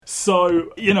So,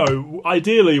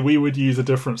 ideally we would use a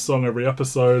different song every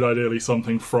episode, ideally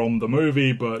something from the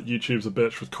movie, but YouTube's a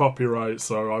bitch with copyright,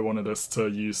 so I wanted us to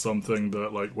use something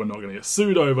that, we're not going to get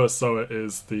sued over, so it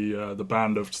is the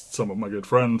band of some of my good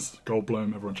friends,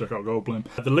 Goldblume. Everyone check out Goldblume.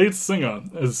 The lead singer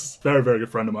is a very, very good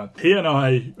friend of mine. He and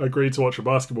I agreed to watch a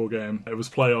basketball game. It was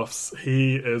playoffs.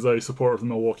 He is a supporter of the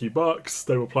Milwaukee Bucks.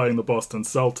 They were playing the Boston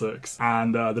Celtics,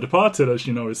 and The Departed, as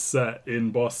you know, is set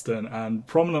in Boston, and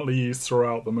prominently used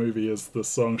throughout the movie is the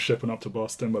song Shipping Up to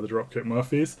Boston by the Dropkick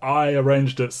Murphys. I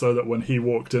arranged it so that when he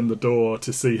walked in the door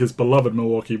to see his beloved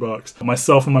Milwaukee Bucks,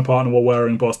 myself and my partner were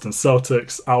wearing Boston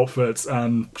Celtics outfits,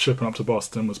 and Shipping Up to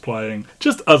Boston was playing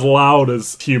just as loud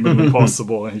as humanly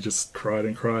possible, and he just cried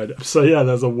and cried. So yeah,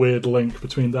 there's a weird link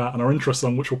between that and our intro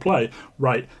song, which we'll play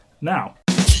right now.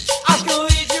 I can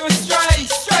lead you astray,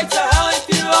 straight to hell if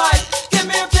you like. Give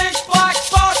me a big black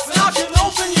box and I can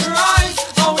open your eyes.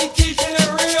 Are we keeping it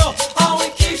real? Are we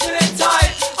keeping it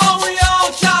tight? Are we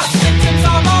all just victims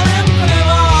of our infinite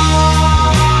life?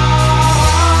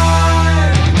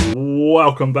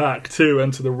 Welcome back to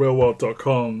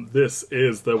EnterTheRealWorld.com. This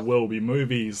is There Will Be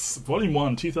Movies, Volume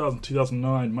 1,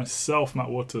 2000-2009. Myself, Matt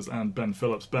Waters, and Ben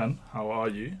Phillips. Ben, how are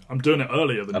you? I'm doing it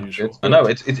earlier than usual. Good. I know,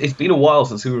 it's been a while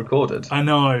since we recorded. I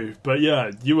know, but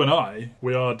yeah, you and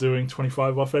we are doing 25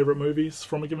 of our favourite movies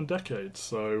from a given decade.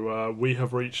 So we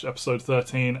have reached episode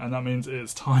 13, and that means it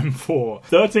is time for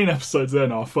 13 episodes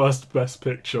in, our first Best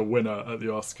Picture winner at the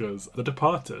Oscars, The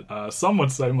Departed. Some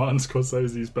would say Martin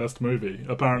Scorsese's best movie.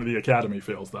 Apparently the Academy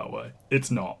feels that way.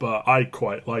 It's not, but I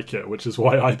quite like it, which is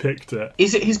why I picked it.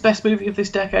 Is it his best movie of this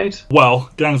decade?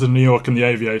 Well, Gangs of New York and The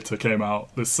Aviator came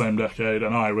out this same decade,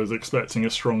 and I was expecting a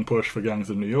strong push for Gangs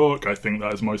of New York. I think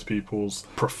that is most people's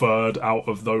preferred out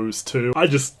of those two. I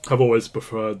just have always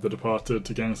preferred The Departed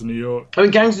to Gangs of New York. I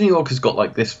mean, Gangs of New York has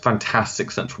got this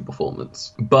fantastic central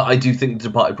performance, but I do think The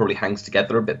Departed probably hangs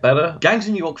together a bit better. Gangs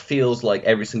of New York feels like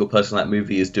every single person in that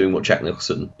movie is doing what Jack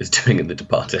Nicholson is doing in The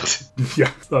Departed.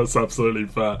 Yeah, that's absolutely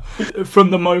fair.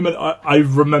 From the moment I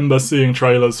remember seeing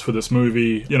trailers for this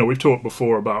movie, we've talked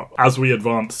before about as we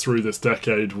advance through this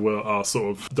decade, our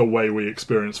sort of the way we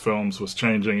experience films was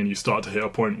changing, and you start to hit a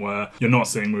point where you're not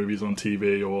seeing movies on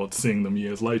TV or seeing them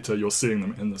years later, you're seeing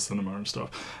them in the cinema and stuff.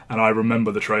 And I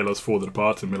remember the trailers for The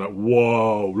Departed and be like,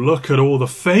 whoa, look at all the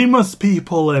famous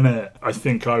people in it. I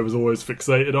think I was always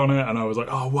fixated on it, and I was like,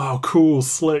 oh wow, cool,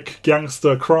 slick,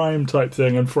 gangster crime type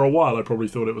thing. And for a while I probably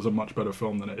thought it was a much better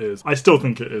film than it is. I still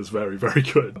think it is very, very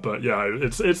good. But yeah,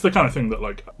 it's the kind of thing that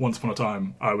once upon a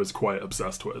time I was quite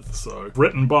obsessed with. So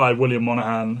written by William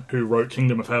Monahan, who wrote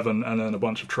Kingdom of Heaven and then a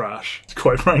bunch of trash,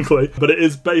 quite frankly. But it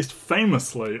is based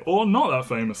famously, or not that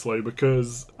famously,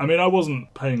 because I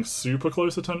wasn't paying super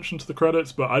close attention to the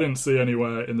credits, but I didn't see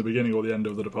anywhere in the beginning or the end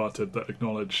of The Departed that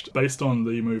acknowledged, based on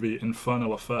the movie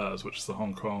Infernal Affairs, which is the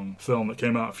Hong Kong film that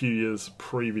came out a few years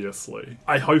previously.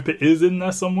 I hope it is in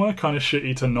there somewhere. Kind of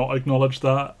shitty to not acknowledge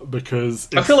that, because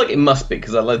I feel like it must be,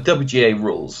 because I like WGA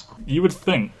rules. You would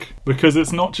think, because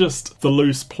it's not just the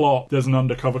loose plot. There's an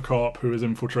undercover cop who has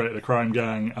infiltrated a crime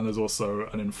gang, and there's also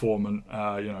an informant,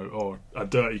 or a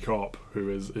dirty cop who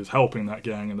is helping that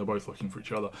gang, and they're both looking for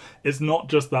each other. It's not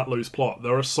just that loose plot.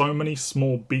 There are so many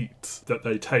small beats that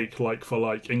they take like for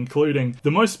like, including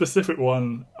the most specific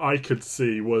one I could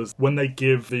see was when they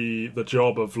give the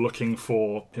job of looking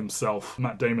for himself,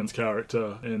 Matt Damon's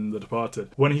character in The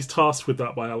Departed. When he's tasked with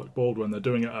that by Alec Baldwin, they're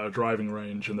doing it at a driving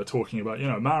range, and they're talking about,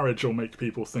 marriage will make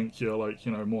people think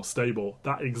you're more stable.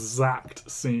 That exact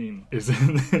scene is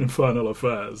in Infernal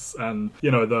Affairs, and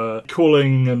the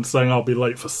calling and saying I'll be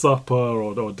late for supper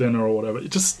or dinner or whatever.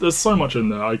 There's so much in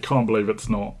there. I can't believe it's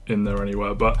not in there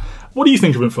anywhere. But what do you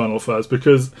think of Infernal Affairs?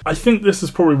 Because I think this is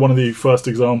probably one of the first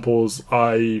examples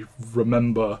I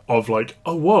remember of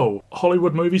oh whoa,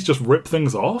 Hollywood movies just rip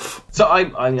things off. So I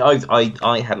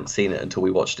hadn't seen it until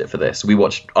we watched it for this.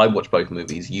 I watched both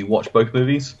movies. You watched both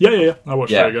movies? Yeah. I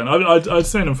watched it again. I'd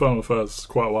seen Infernal Affairs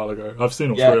quite a while ago. I've seen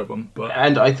all three of them. But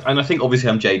and I think obviously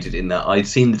I'm jaded in that I'd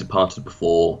seen The Departed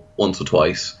before once or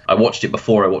twice. I watched it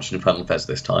before I watched Infernal Affairs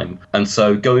this time, and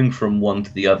so going from one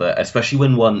to the other, especially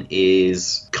when one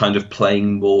is kind of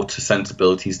playing more to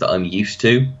sensibilities that I'm used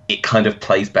to, it kind of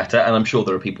plays better. And I'm sure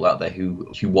there are people out there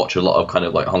who watch a lot of kind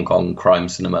of Hong Kong crime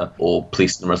cinema or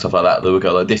police cinema and stuff like that will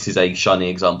go this is a shining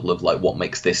example of what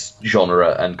makes this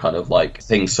genre and kind of like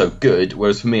things so good.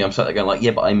 Whereas for me, I'm sat there going like,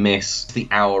 yeah, but I miss the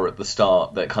hour at the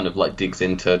start that kind of like digs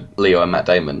into Leo and Matt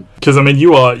Damon. Because I mean,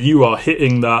 you are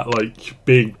hitting that like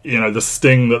big, the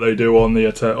sting that they do on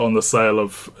the sale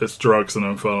of its drugs and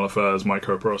Infernal Affairs,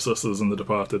 microprocessors, and The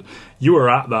Departed. You were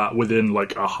at that within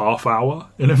like a half hour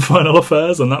in Infernal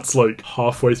Affairs, and that's like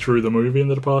halfway through the movie in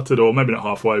The Departed, or maybe not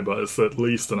halfway, but it's at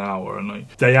least an hour. And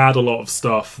like they add a lot of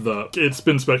stuff that it's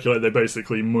been speculated they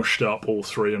basically mushed up all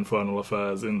three Infernal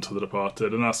Affairs into The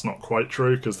Departed, and that's not quite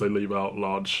true because they leave out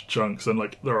large chunks, and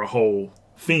like there are whole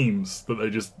themes that they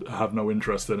just have no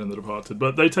interest in The Departed.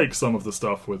 But they take some of the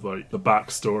stuff with like the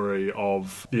backstory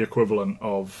of the equivalent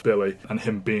of Billy and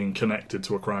him being connected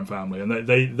to a crime family, and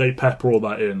they pepper all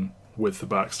that in with the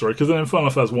backstory, because in Infernal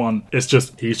Affairs 1 it's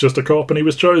just he's just a cop and he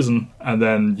was chosen, and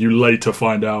then you later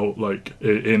find out like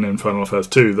in Infernal Affairs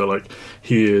 2 that like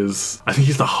I think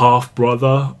he's the half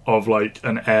brother of like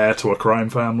an heir to a crime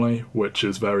family, which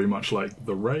is very much like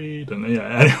The Raid. And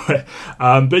anyway,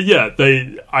 but yeah,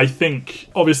 I think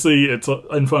obviously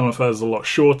Infernal Affairs is a lot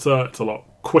shorter, it's a lot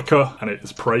quicker, and it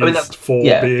is praised for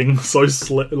being so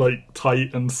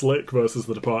tight and slick, versus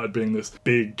The Departed being this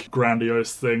big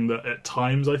grandiose thing that at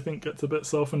times I think gets a bit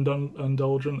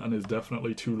self-indulgent and is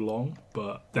definitely too long.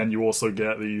 But then you also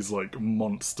get these like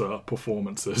monster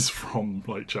performances from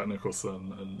like Jack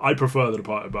Nicholson, and I prefer The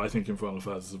Departed, but I think Infernal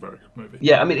Affairs is a very good movie.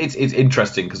 Yeah, I mean it's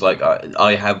interesting because like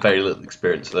I have very little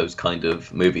experience of those kind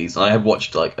of movies, and I have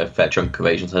watched like a fair chunk of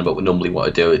Asian cinema, but normally what I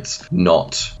do, it's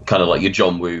not kind of like your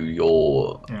John Woo,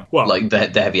 your like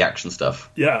the heavy action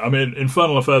stuff. Yeah, I mean,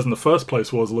 Infernal Affairs in the first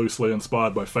place was loosely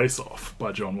inspired by Face Off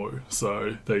by John Woo,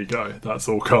 so there you go. That's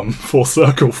all come full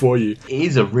circle for you. It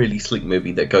is a really sleek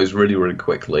movie that goes really, really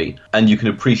quickly, and you can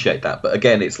appreciate that. But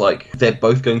again, it's like they're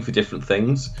both going for different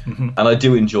things, and I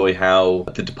do enjoy how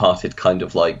The Departed kind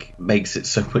of like makes it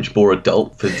so much more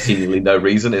adult for seemingly no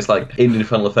reason. It's like in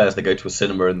Infernal Affairs, they go to a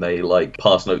cinema and they like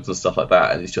pass notes and stuff like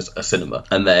that, and it's just a cinema.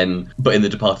 And then, but in The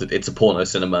Departed, it's a porno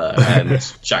cinema, and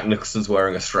Jack Nicholson's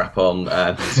wearing a strap-on,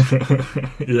 and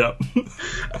yeah,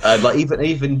 like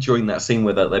even during that scene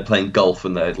where they're playing golf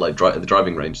and they're like at the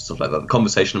driving range and stuff like that, the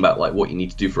conversation about like what you need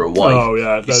to do for a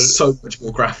wife is so much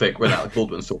more graphic when Alec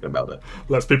Baldwin's talking about it.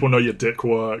 Lets people know your dick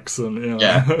works, and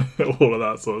all of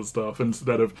that sort of stuff,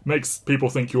 instead of makes people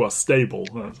think you are stable.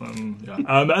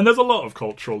 And there's a lot of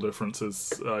cultural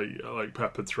differences like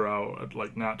peppered throughout,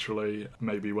 like naturally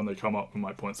maybe when they come up we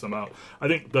might point some out. I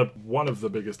think one of the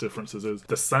biggest differences is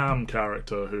the Sam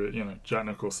character, who Jack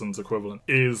Nicholson's equivalent,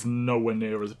 is nowhere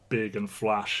near as big and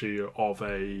flashy of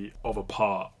a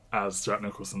part as Jack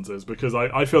Nicholson's is, because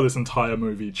I feel this entire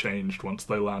movie changed once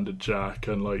they landed Jack,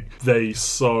 and like they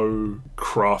so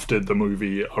crafted the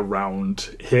movie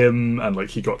around him, and like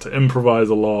he got to improvise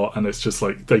a lot, and it's just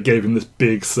like they gave him this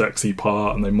big sexy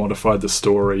part and they modified the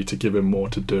story to give him more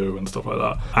to do and stuff like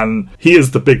that, and he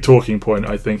is the big talking point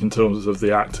I think in terms of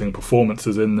the acting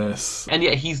performances in this. And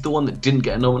yet he's the one that didn't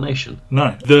get a nomination.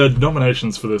 No, the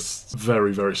nominations for this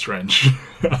very, very strange.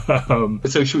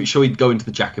 So should we go into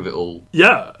the Jack of it all?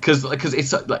 Yeah. Because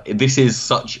it's like, this is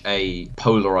such a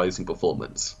polarizing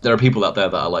performance. There are people out there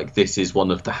that are like, this is one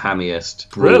of the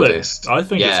hammiest, broadest. Really? I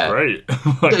think it's great.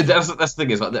 That's the thing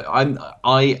is, like,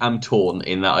 I am torn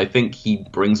in that I think he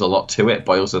brings a lot to it,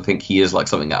 but I also think he is like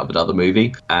something out of another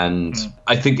movie, and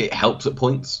I think it helps at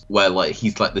points where like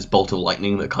he's like this bolt of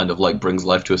lightning that kind of like brings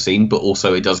life to a scene, but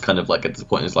also it does kind of like at the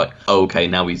point it's like, oh, okay,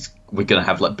 now we're going to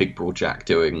have like Big Broad Jack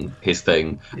doing his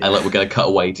thing, and like we're going to cut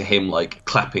away to him like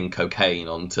clapping cocaine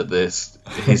onto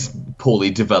his poorly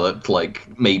developed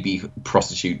like maybe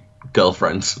prostitute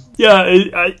girlfriend. Yeah,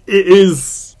 it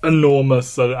is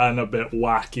enormous and a bit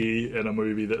wacky in a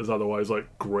movie that is otherwise like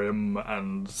grim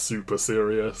and super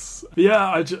serious.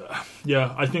 I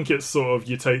think it's sort of,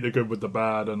 you take the good with the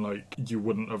bad, and like you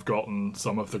wouldn't have gotten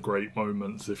some of the great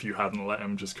moments if you hadn't let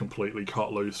him just completely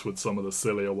cut loose with some of the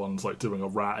sillier ones, like doing a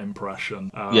rat impression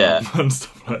and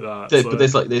stuff like that.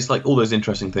 But there's like all those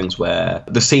interesting things where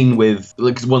the scene with,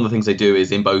 like, one of the things they do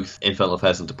is in both Infernal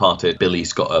Affairs and Departed,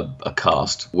 Billy's got a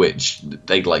cast which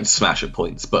they like smash at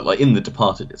points, but like in The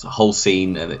Departed it's a whole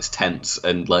scene and it's tense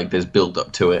and like there's build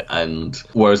up to it, and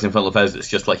whereas in Infernal Affairs it's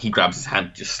just like he grabs his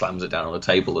hand, just slams it down on the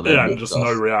table, and then and just off.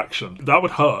 No reaction. That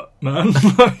would hurt, man.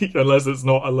 Unless it's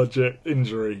not a legit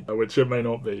injury, which it may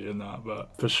not be in that, but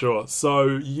for sure. So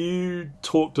you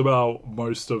talked about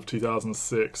most of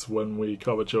 2006 when we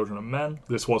covered Children of Men.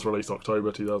 This was released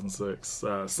October 2006,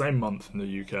 same month in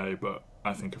the UK, but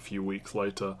I think, a few weeks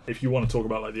later. If you want to talk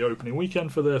about like the opening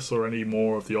weekend for this or any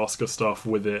more of the Oscar stuff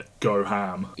with it, go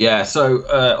ham. Yeah, so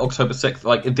October 6th,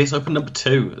 like this opened number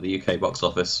 2 at the UK box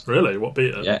office. Really? What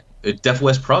beat it? Yeah, Devil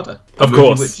Wears Prada. Of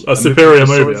course, a superior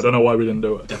movie. I don't know why we didn't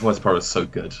do it. Devil Wears Prada is so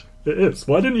good. It is.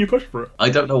 Why didn't you push for it? I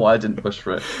don't know why I didn't push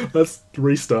for it. Let's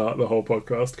restart the whole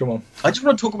podcast. Come on. I just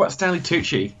want to talk about Stanley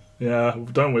Tucci. Yeah,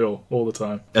 don't we all the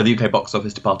time? The UK box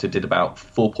office Departed did about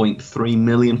 $4.3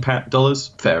 million.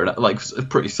 Fair enough, like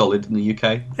pretty solid in the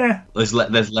UK. Yeah, there's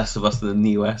less of us than in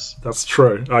the US. That's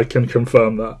true. I can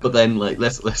confirm that. But then, like,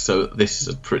 so this is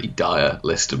a pretty dire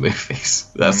list of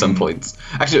movies at some points.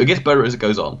 Actually, it gets better as it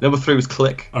goes on. Number 3 was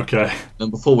Click. Okay.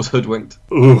 Number 4 was Hoodwinked.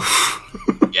 Oof.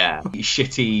 Yeah,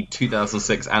 shitty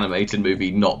 2006 animated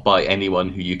movie not by anyone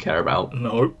who you care about.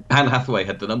 No. Anne Hathaway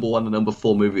had the number 1 and number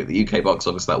 4 movie at the UK box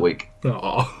office that week.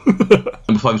 Oh.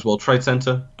 Number 5 is World Trade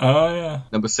Center. Oh, yeah.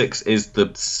 Number 6 is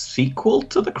the sequel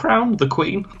to The Crown, The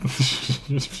Queen.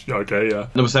 Okay, yeah.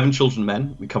 Number 7, Children of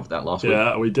Men. We covered that last week.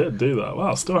 Yeah, we did do that.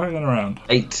 Wow, still hanging around.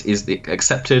 8 is The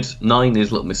Accepted. 9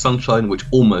 is Little Miss Sunshine, which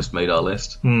almost made our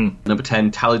list. Number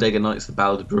 10, Talladega Nights, The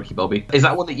Ballad of Ricky Bobby. Is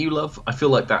that one that you love? I feel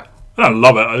like that. I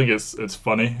love it. I think it's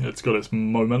funny. It's got its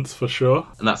moments for sure.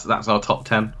 And that's our top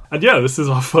 10. And yeah, this is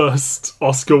our first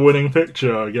Oscar-winning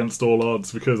picture against all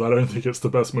odds, because I don't think it's the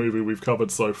best movie we've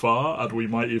covered so far, and we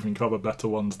might even cover better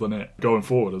ones than it going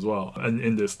forward as well, and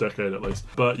in this decade at least.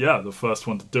 But yeah, the first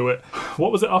one to do it.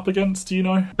 What was it up against, do you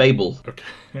know? Babel.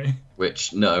 Okay.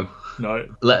 Which, no. No.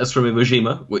 Letters from Iwo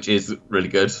Jima, which is really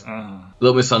good.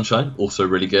 Little Miss Sunshine, also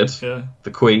really good. Yeah.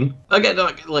 The Queen. Again,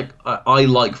 I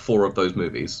like 4 of those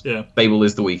movies. Yeah. Babel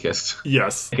is the weakest.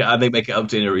 Yes. And they make it up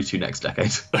to Inarritu next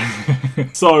decade.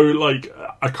 So, like,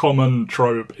 a common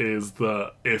trope is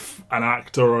that if an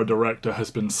actor or a director has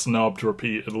been snubbed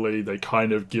repeatedly, they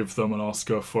kind of give them an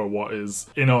Oscar for what is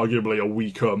inarguably a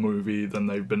weaker movie than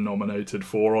they've been nominated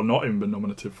for, or not even been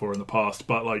nominated for in the past.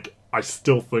 But, like, I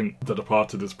still think The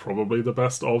Departed is probably the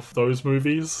best of those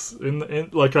movies.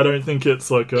 Like, I don't think it's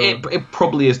like a... It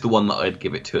probably is the one that I'd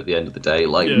give it to at the end of the day.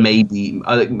 Like, maybe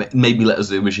Letters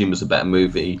to Iwo Jima is a better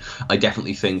movie. I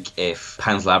definitely think if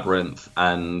Pan's Labyrinth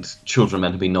and Children of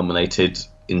Men had been nominated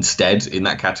instead in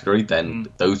that category, then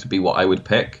those would be what I would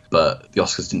pick. But the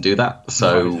Oscars didn't do that,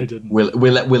 so no, they didn't.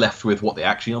 We're left with what they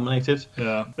actually nominated.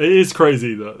 Yeah, it is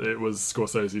crazy that it was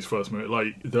Scorsese's first movie,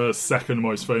 like the second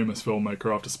most famous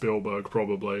filmmaker after Spielberg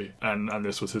probably, and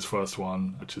this was his first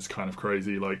one, which is kind of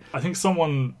crazy. Like, I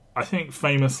think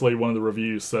famously one of the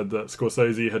reviews said that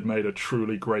Scorsese had made a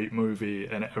truly great movie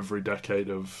in every decade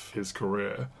of his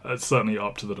career. It's certainly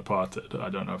up to The Departed. I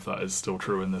don't know if that is still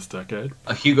true in this decade.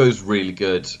 Hugo's really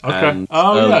good. Okay. And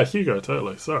yeah, Hugo,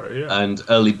 totally. Sorry, yeah. And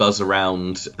early buzz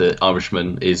around The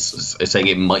Irishman is saying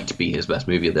it might be his best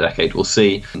movie of the decade. We'll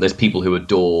see. There's people who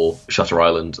adore Shutter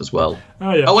Island as well.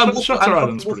 Oh, yeah. And Shutter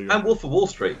Island's pretty good. And Wolf of Wall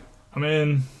Street. I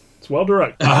mean... It's well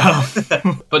directed.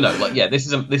 But no, like, yeah, this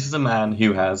is a man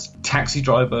who has Taxi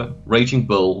Driver, Raging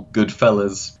Bull,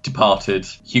 Goodfellas, Departed,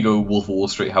 Hugo, Wolf of Wall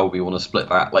Street, however you want to split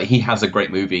that. Like, he has a great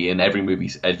movie in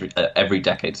every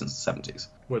decade since the 70s.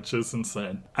 Which is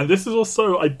insane. And this is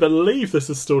also, I believe this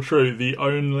is still true, the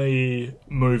only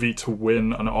movie to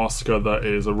win an Oscar that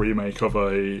is a remake of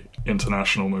a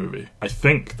international movie. I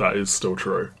think that is still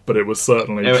true. But it was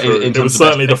certainly true. It was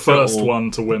certainly the first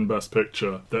one to win Best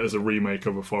Picture that is a remake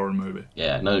of a foreign movie.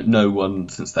 Yeah, no one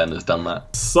since then has done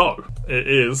that. So, it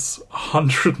is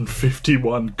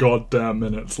 151 goddamn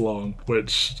minutes long,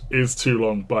 which is too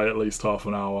long by at least half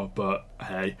an hour, but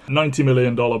hey. $90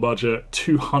 million budget,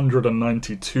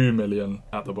 $292 million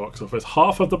at the box office.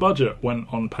 Half of the budget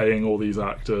went on paying all these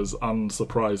actors,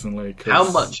 unsurprisingly.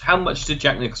 How much did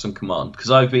Jack Nicholson command?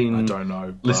 Because I've been I don't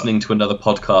know, listening to another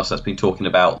podcast that's been talking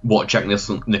about what Jack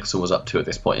Nicholson was up to at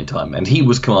this point in time, and he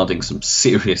was commanding some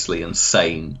seriously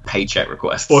insane paycheck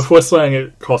requests. Well, if we're saying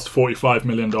it cost $45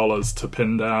 million to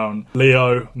pin down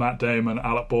Leo, Matt Damon,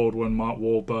 Alec Baldwin, Mark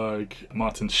Wahlberg,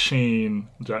 Martin Sheen,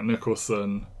 Jack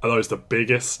Nicholson, are those the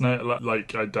biggest?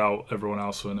 Like, I doubt everyone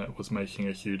else in it was making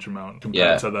a huge amount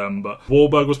compared to them, but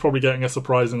Wahlberg was probably getting a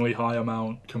surprisingly high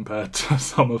amount compared to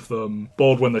some of them.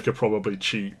 Baldwin, they could probably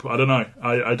cheap. I don't know.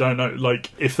 I don't know.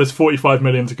 Like, if there's $45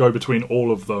 million to go between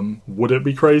all of them, would it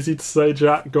be crazy to say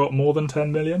Jack got more than $10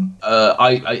 million?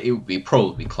 It would be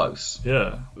probably close.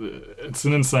 Yeah. It's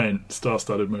an insane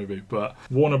star-studded movie, but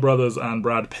Warner Brothers and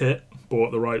Brad Pitt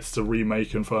bought the rights to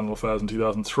remake Infernal Affairs in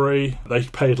 2003. They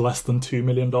paid less than $2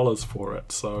 million for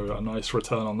it, so a nice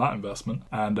return on that investment.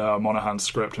 And Monahan's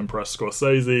script impressed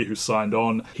Scorsese, who signed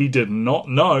on. He did not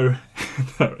know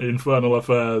that Infernal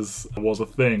Affairs was a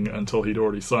thing until he'd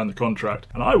already signed the contract.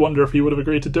 And I wonder if he would have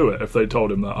agreed to do it if they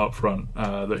told him that up front,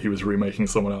 that he was remaking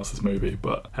someone else's movie.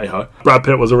 But hey-ho. Brad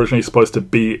Pitt was originally supposed to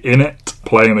be in it,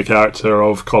 playing the character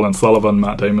of Colin Sullivan,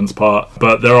 Matt Damon's part.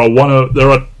 But there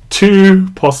are two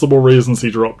possible reasons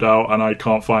he dropped out, and I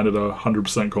can't find it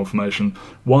 100% confirmation.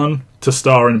 One, to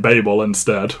star in Babel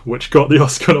instead, which got the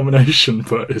Oscar nomination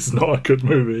but is not a good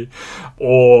movie.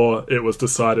 Or it was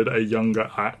decided a younger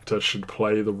actor should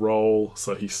play the role,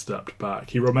 so he stepped back.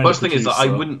 He remained. Most thing is that I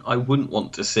wouldn't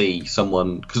want to see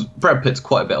someone, because Brad Pitt's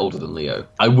quite a bit older than Leo.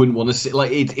 I wouldn't want to see,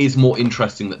 like, it is more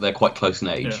interesting that they're quite close in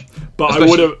age. Yeah. But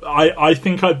I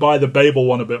think I'd buy the Babel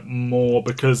one a bit more,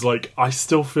 because like I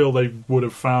still feel they would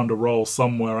have found a role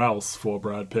somewhere else for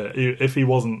Brad Pitt if he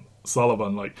wasn't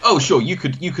Sullivan. Like, oh sure, you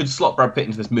could slot Brad Pitt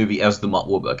into this movie as the Mark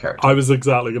Wahlberg character. I was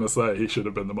exactly going to say he should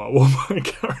have been the Mark Wahlberg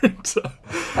character.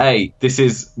 Hey, this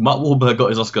is Mark Wahlberg got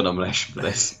his Oscar nomination for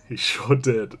this. He sure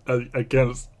did.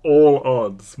 Against all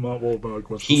odds, Mark Wahlberg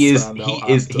was he is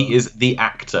the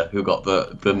actor who got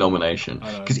the nomination,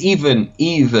 because even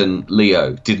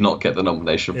Leo did not get the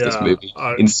nomination for this movie.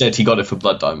 Instead, he got it for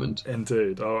Blood Diamond.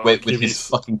 Indeed, with his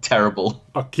fucking terrible.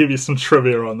 I'll give you some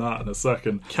trivia on that in a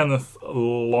second. Kenneth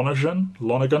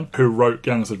Lonergan, who wrote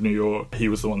Gangs of New York, he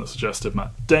was the one that suggested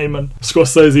Matt Damon.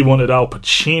 Scorsese wanted Al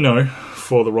Pacino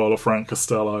for the role of Frank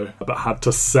Costello, but had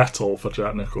to settle for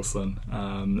Jack Nicholson.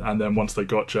 And then once they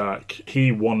got Jack,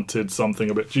 he wanted something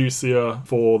a bit juicier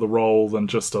for the role than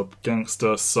just a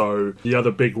gangster. So the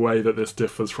other big way that this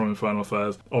differs from Infernal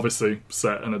Affairs, obviously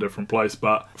set in a different place,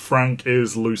 but Frank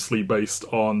is loosely based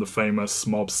on the famous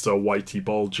mobster Whitey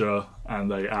Bulger, and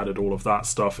they added all of that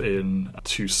stuff in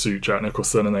to suit Jack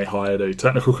Nicholson, and they hired a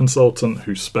technical consultant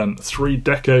who spent 3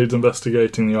 decades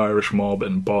investigating the Irish mob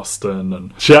in Boston.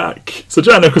 And Jack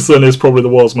Nicholson is probably the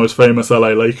world's most famous LA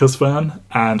Lakers fan,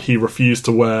 and he refused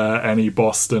to wear any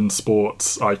Boston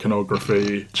sports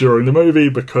iconography during the movie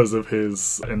because of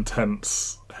his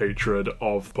intense hatred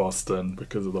of Boston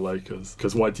because of the Lakers.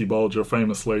 Because Whitey Bulger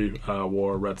famously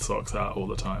wore a Red Sox hat all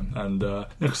the time. And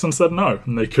Nicholson said no,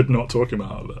 and they could not talk him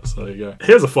out of it. So there you go.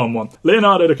 Here's a fun one.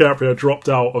 Leonardo DiCaprio dropped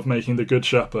out of making The Good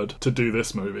Shepherd to do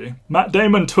this movie. Matt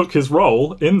Damon took his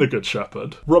role in The Good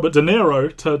Shepherd. Robert De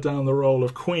Niro turned down the role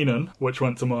of Queenan, which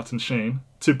went to Martin Sheen,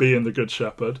 to be in The Good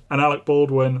Shepherd. And Alec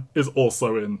Baldwin is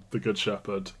also in The Good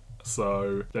Shepherd.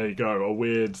 So there you go, a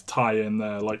weird tie-in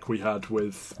there, like we had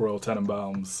with Royal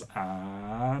Tenenbaums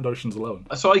and Ocean's 11.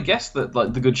 So I guess that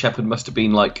like The Good Shepherd must have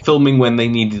been like filming when they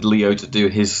needed Leo to do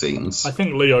his scenes. I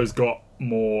think Leo's got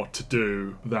more to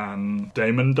do than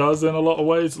Damon does in a lot of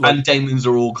ways. Like, and Damon's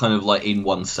are all kind of like in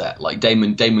one set. Like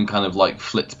Damon kind of like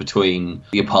flits between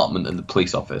the apartment and the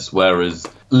police office, whereas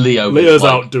Leo's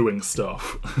out doing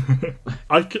stuff.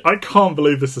 I can't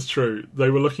believe this is true.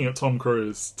 They were looking at Tom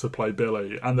Cruise to play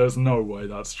Billy, and there's no way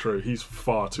that's true. He's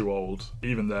far too old,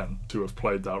 even then, to have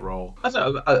played that role. I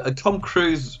don't know, a Tom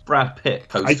Cruise, Brad Pitt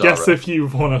co-star. I guess if you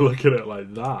want to look at it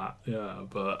like that, yeah,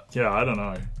 but yeah, I don't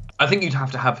know. I think you'd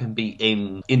have to have him be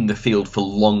in the field for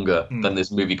longer than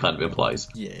this movie kind of implies.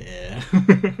 Yeah.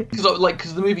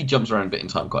 Because the movie jumps around a bit in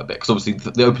time quite a bit. Because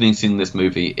obviously the opening scene in this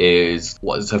movie is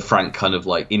Frank kind of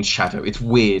like in shadow. It's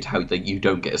weird how you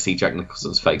don't get to see Jack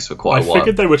Nicholson's face for quite a while. I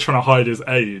figured they were trying to hide his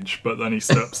age, but then he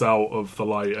steps out of the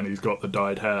light and he's got the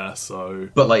dyed hair. So,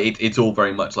 but like it's all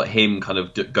very much like him kind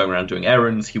of going around doing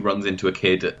errands. He runs into a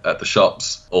kid at the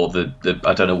shops, or the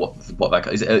I don't know what that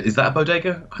guy is that a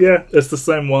bodega? Yeah, it's the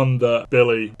same one that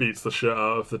Billy beats the shit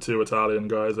out of the 2 Italian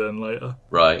guys in later.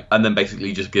 Right. And then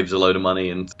basically just gives a load of money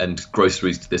and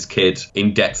groceries to this kid,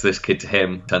 indebts this kid to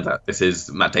him. Turns out this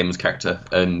is Matt Damon's character,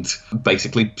 and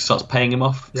basically starts paying him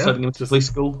off, sending him to police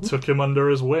school. Took him under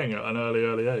his wing at an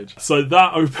early age. So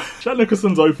that Jack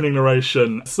Nicholson's opening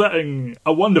narration, setting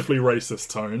a wonderfully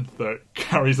racist tone that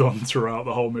carries on throughout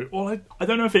the whole movie. Well, I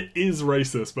don't know if it is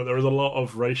racist, but there is a lot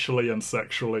of racially and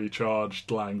sexually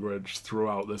charged language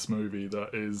throughout this movie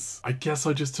that is... I guess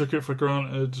I just took it for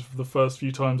granted the first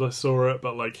few times I saw it,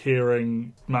 but like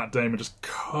hearing Matt Damon just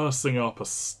cursing up a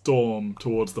storm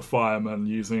towards the firemen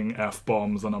using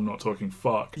F-bombs, and I'm not talking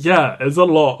fuck. Yeah, there's a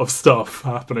lot of stuff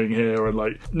happening here, and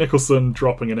like Nicholson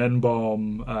dropping an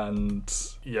N-bomb, and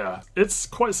yeah, it's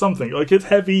quite something. Like, it's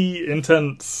heavy,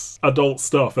 intense adult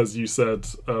stuff, as you said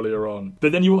earlier on.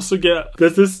 But then you also get,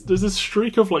 there's this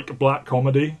streak of like black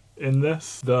comedy in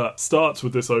this that starts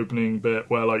with this opening bit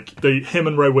where like him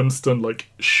and Ray Winston like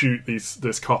shoot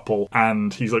this couple,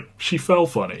 and he's like, she fell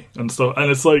funny and stuff, and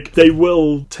it's like they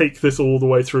will take this all the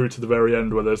way through to the very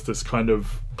end where there's this kind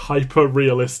of hyper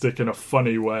realistic in a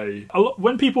funny way.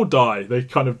 When people die, they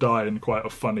kind of die in quite a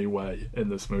funny way in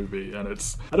this movie, and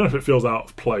I don't know if it feels out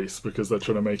of place because they're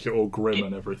trying to make it all grim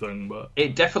and everything, but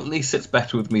it definitely sits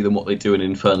better with me than what they do in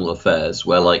Infernal Affairs,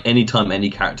 where like anytime any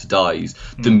character dies,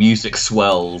 the music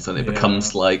swells and it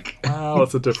becomes like well,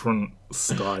 it's a different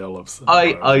style of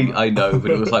I know,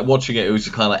 but it was like watching it was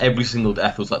just kind of like every single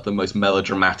death was like the most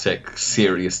melodramatic,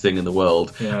 serious thing in the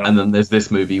world. Yeah. And then there's this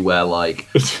movie where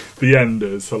like the end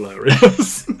is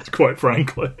hilarious, quite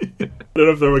frankly. I don't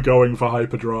know if they were going for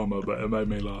hyperdrama, but it made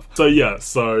me laugh.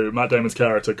 So Matt Damon's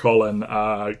character Colin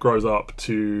grows up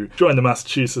to join the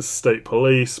Massachusetts State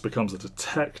Police, becomes a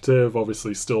detective,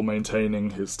 obviously still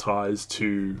maintaining his ties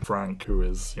to Frank, who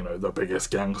is, you know, the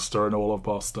biggest gangster in all of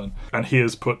Boston, and he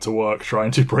is put to work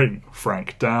trying to bring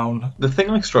Frank down. The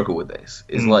thing I struggle with this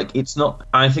is like, it's not,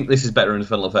 I think this is better in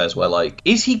Infernal Affairs where like,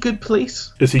 is he good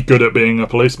police? Is he good at being a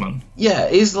policeman? Yeah,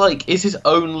 is his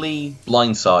only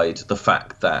blind side the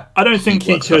fact that I don't think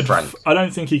he could. Frank? I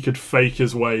don't think he could fake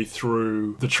his way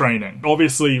through the training.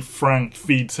 Obviously, Frank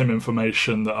feeds him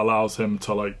information that allows him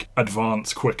to like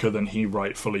advance quicker than he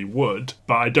rightfully would.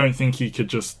 But I don't think he could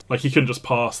just he couldn't just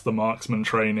pass the marksman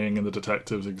training and the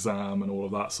detective's exam and all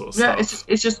of that sort of stuff. Yeah,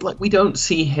 it's just like we don't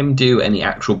see him do any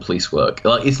actual police work.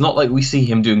 Like it's not like we see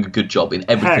him doing a good job in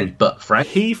everything but Frank.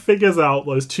 He figures out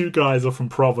those two guys are from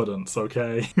Providence.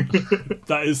 Okay,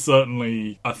 that is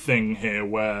certainly a thing here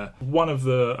where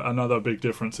another big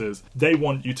difference is they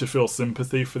want you to feel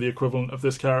sympathy for the equivalent of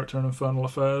this character in Infernal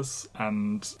Affairs,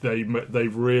 and they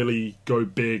really go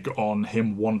big on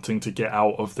him wanting to get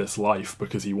out of this life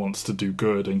because he wants to do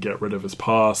good and get rid of his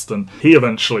past, and he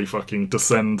eventually fucking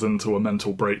descends into a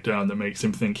mental breakdown that makes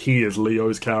him think he is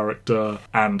Leo's character,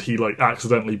 and he like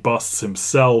accidentally busts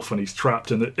himself and he's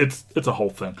trapped in it. It's a whole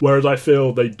thing. Whereas I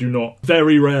feel they do not,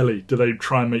 very rarely do they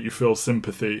try and make you feel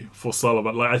sympathy for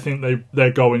Sullivan. Like I think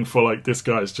they're going for like, this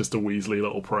guy's just a Weasley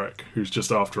little prick who's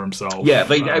just after himself. Yeah,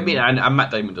 and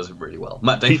Matt Damon does it really well.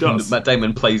 Matt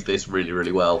Damon plays this really,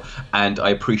 really well, and I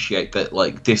appreciate that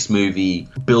like this movie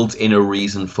builds in a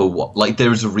reason for what, like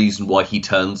there is a reason why he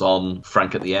turns on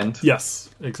Frank at the end. Yes,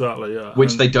 exactly, yeah.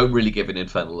 Which they don't really give in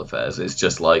Infernal Affairs. It's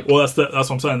just like... Well, that's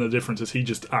what I'm saying. The difference is he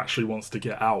just actually wants to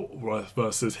get out,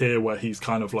 versus here where he's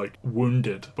kind of like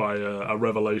wounded by a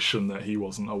revelation that he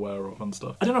wasn't aware of and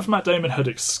stuff. I don't know if Matt Damon had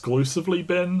exclusively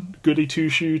been goody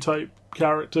two-shoe type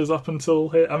characters up until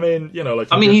here. I mean, you know, like...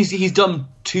 I mean, he's done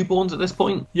two Bournes at this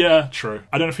point. Yeah, true.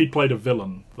 I don't know if he'd played a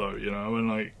villain, though, you know? And,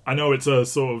 like, I know it's a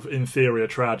sort of, in theory, a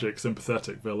tragic,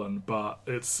 sympathetic villain, but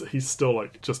he's still,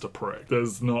 like, just a prick.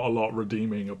 There's not a lot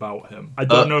redeeming about him. I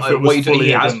don't know if it was fully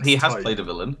he has played a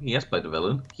villain. He has played a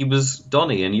villain. He was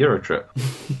Donnie in Eurotrip.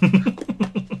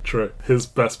 True. His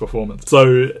best performance.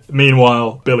 So,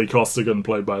 meanwhile, Billy Costigan,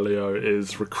 played by Leo,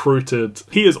 is recruited.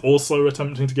 He is also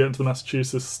attempting to get into the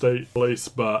Massachusetts State Police,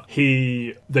 but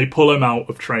they pull him out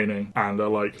of training and are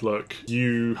like, look,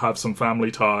 you have some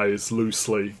family ties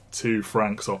loosely to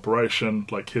Frank's operation.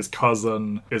 Like, his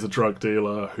cousin is a drug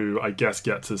dealer who I guess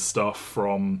gets his stuff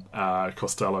from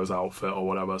Costello's outfit or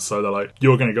whatever. So they're like,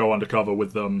 you're going to go undercover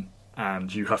with them,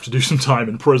 and you have to do some time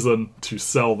in prison to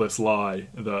sell this lie,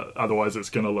 that otherwise it's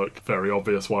going to look very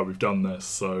obvious why we've done this.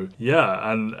 So,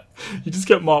 yeah, and you just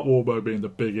get Mark Wahlberg being the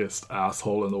biggest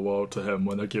asshole in the world to him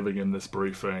when they're giving him this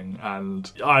briefing, and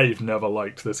I've never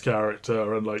liked this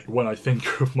character, and, like, when I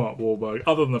think of Mark Wahlberg,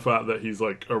 other than the fact that he's,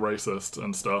 like, a racist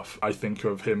and stuff, I think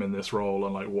of him in this role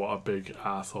and, like, what a big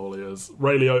asshole he is.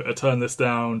 Ray Liotta turned this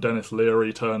down, Dennis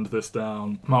Leary turned this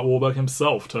down, Mark Wahlberg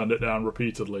himself turned it down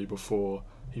repeatedly before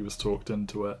he was talked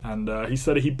into it, and he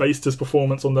said he based his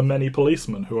performance on the many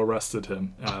policemen who arrested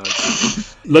him.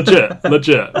 Legit,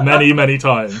 many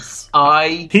times.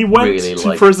 He went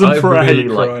to prison for a hate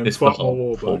crime. Fuck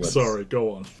Wahlberg. Sorry,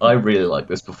 go on. I really like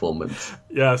this performance.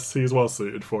 Yes, he's well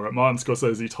suited for it. Martin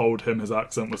Scorsese told him his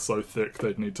accent was so thick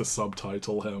they'd need to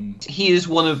subtitle him. He is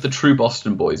one of the true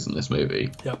Boston boys in this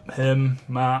movie. Yep, him,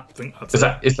 Matt. I think that's Is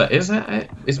that it?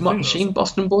 Is Martin Sheen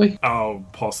Boston boy? Oh,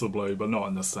 possibly, but not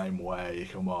in the same way.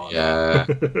 Come on. Yeah.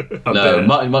 No,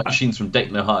 Martin Sheen's from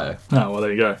Dayton, Ohio. Oh, well,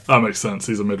 there you go. That makes sense.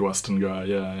 He's a Midwestern guy,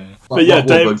 yeah. But yeah,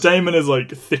 Damon is,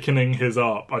 like, thickening his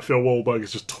up. I feel Wahlberg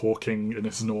is just talking in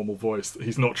his normal voice.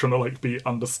 He's not trying to, like, be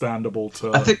understandable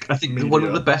to I think media. One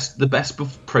of the best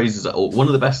praises, or one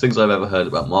of the best things I've ever heard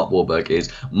about Mark Wahlberg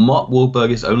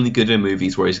is only good in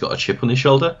movies where he's got a chip on his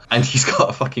shoulder, and he's got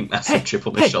a fucking massive chip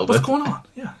on his shoulder. What's going on?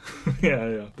 Yeah.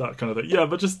 yeah, that kind of thing. Yeah,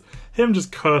 but just him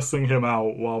just cursing him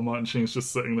out while Martin Sheen's just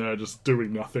just sitting there, just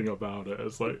doing nothing about it.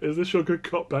 It's like, is this your good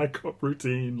cop, bad cop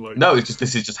routine? Like, No, it's just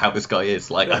this is just how this guy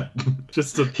is. Like,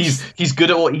 just he's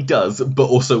good at what he does, but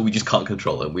also we just can't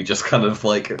control him. We just kind of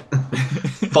like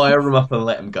fire him up and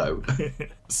let him go.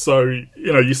 So,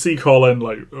 you see Colin,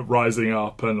 like, rising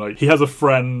up, and, like, he has a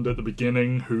friend at the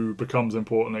beginning who becomes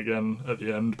important again at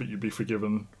the end, but you'd be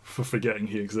forgiven for forgetting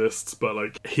he exists. But,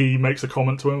 like, he makes a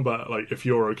comment to him about, like, if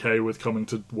you're okay with coming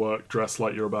to work dressed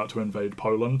like you're about to invade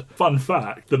Poland. Fun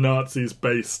fact, the Nazis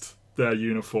based their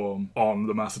uniform on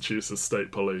the Massachusetts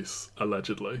State Police,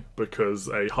 allegedly, because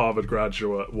a Harvard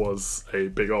graduate was a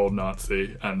big old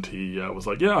Nazi, and he was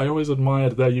like, yeah, I always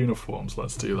admired their uniforms,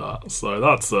 let's do that. So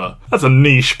that's a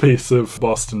niche piece of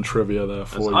Boston trivia there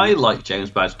for you. I like James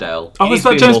Badgedale. Oh, is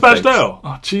that James Badgedale?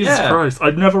 Oh, Jesus Christ.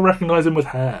 I'd never recognise him with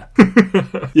hair.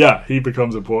 Yeah, he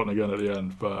becomes important again at the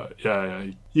end, but yeah.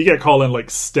 You get Colin, like,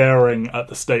 staring at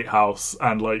the State House,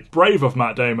 and, like, brave of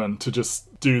Matt Damon to just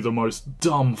do the most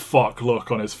dumb fuck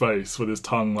look on his face with his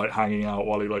tongue, like, hanging out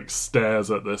while he, like, stares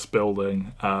at this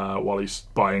building while he's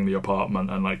buying the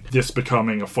apartment, and, like, this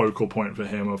becoming a focal point for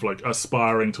him of, like,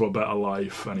 aspiring to a better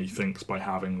life, and he thinks by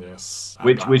having this...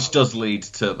 Which does lead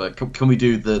to the... Can we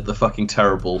do the fucking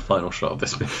terrible final shot of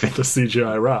this movie? The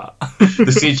CGI rat.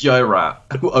 The CGI rat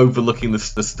overlooking the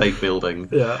state building.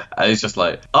 Yeah. And it's just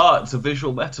like, it's a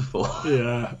visual metaphor.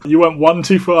 Yeah. You went one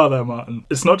too far there, Martin.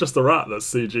 It's not just the rat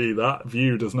that's CG. That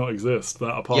view does not exist.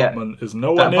 That apartment is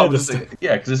nowhere near this.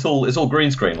 Yeah, because it's all green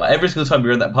screen. Like, every single time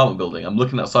you're in that apartment building, I'm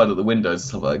looking outside of the windows and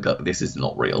stuff like, God, this is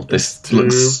not real. This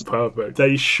looks perfect.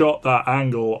 They shot that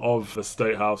angle of the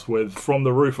State House from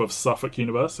the roof of Suffolk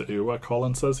University, where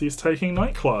Colin says he's taking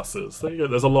night classes. There you go.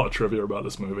 There's a lot of trivia about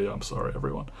this movie. I'm sorry,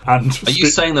 everyone. And are you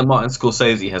saying that Martin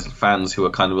Scorsese has fans who are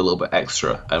kind of a little bit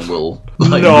extra and will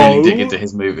really dig into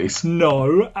his movies?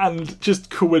 No, and just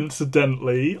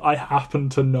coincidentally, I happen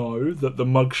to know that the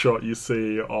mugshot you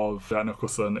see of Jack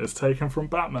Nicholson is taken from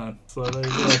Batman. So there you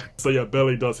go. So yeah,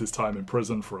 Billy does his time in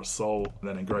prison for assault, and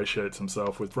then ingratiates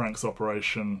himself with Frank's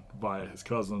operation via his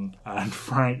cousin, and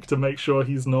Frank, to make sure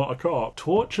he's not a cop,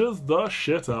 tortures the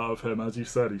shit out of him. As you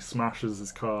said, he smashes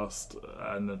his cast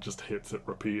and then just hits it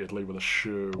repeatedly with a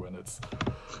shoe, and it's...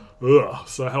 Ugh.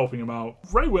 So helping him out.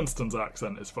 Ray Winston's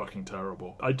accent is fucking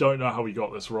terrible. I don't know how he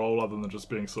got this role other than just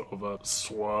being sort of a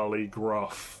swirly,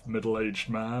 gruff, middle-aged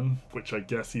man, which I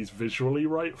guess he's visually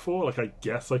right for. Like, I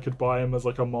guess I could buy him as,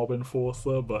 like, a mob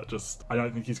enforcer, but just, I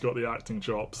don't think he's got the acting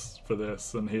chops for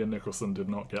this, and he and Nicholson did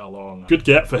not get along. Good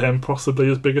get for him, possibly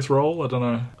his biggest role, I don't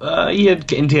know. He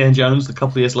had Indiana Jones a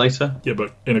couple of years later. Yeah,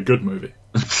 but in a good movie.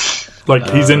 Like,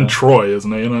 he's in Troy,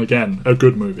 isn't he? And again, a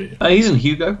good movie. He's in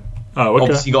Hugo. Oh, okay.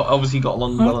 Obviously got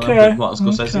along well with Martin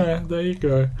Scorsese. Okay, there you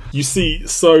go. You see,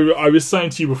 so I was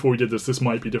saying to you before we did this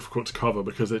might be difficult to cover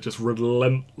because it just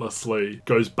relentlessly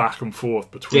goes back and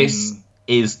forth between... This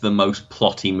is the most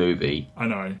plotty movie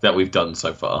that we've done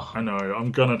so far. I know.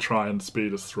 I'm gonna try and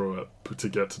speed us through it to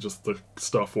get to just the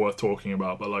stuff worth talking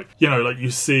about. But, like,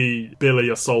 you see Billy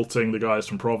assaulting the guys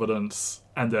from Providence,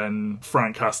 and then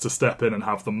Frank has to step in and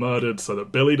have them murdered so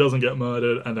that Billy doesn't get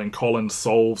murdered, and then Colin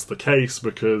solves the case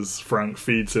because Frank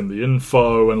feeds him the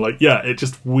info, and, like, yeah, it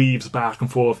just weaves back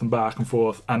and forth,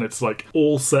 and it's, like,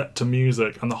 all set to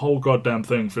music, and the whole goddamn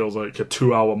thing feels like a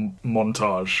 2-hour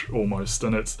montage, almost,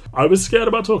 and I was scared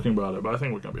about talking about it, but I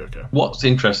think we're gonna be okay. What's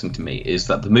interesting to me is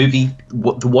that the movie,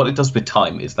 what it does with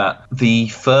time is that the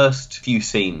first few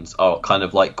scenes are kind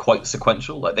of, like, quite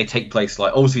sequential. Like, they take place,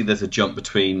 like, obviously there's a jump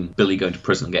between Billy going to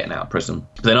prison and getting out of prison.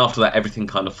 But then after that, everything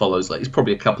kind of follows. Like, it's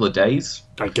probably a couple of days,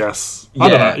 I guess. I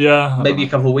don't know. Yeah, maybe a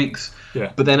couple of weeks.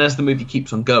 Yeah. But then as the movie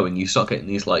keeps on going, you start getting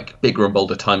these, like, bigger and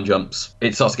bolder time jumps.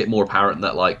 It starts to get more apparent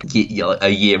that, like, a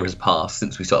year has passed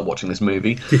since we started watching this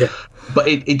movie. Yeah. But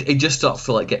it just starts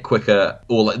to, like, get quicker,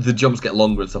 or, like, the jumps get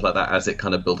longer and stuff like that as it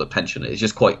kind of builds up tension. It's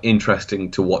just quite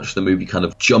interesting to watch the movie kind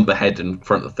of jump ahead in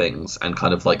front of things and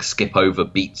kind of, like, skip over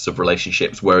beats of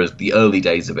relationships, whereas the early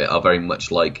days of it are very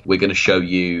much like, we're going to show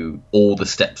you all the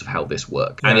steps of how this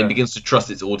works. Yeah. And it begins to trust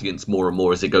its audience more and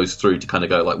more as it goes through to kind of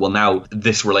go, like, well, now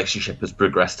this relationship has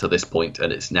progressed to this point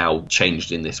and it's now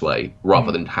changed in this way,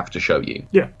 rather than have to show you.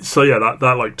 Yeah. So yeah,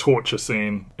 that like torture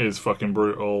scene is fucking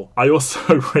brutal. I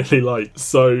also really like,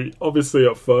 so obviously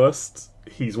at first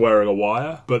he's wearing a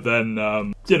wire. But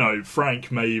then,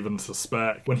 Frank may even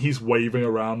suspect when he's waving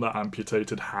around that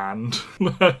amputated hand,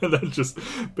 and then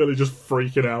Billy just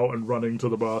freaking out and running to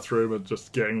the bathroom and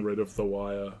just getting rid of the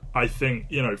wire. I think,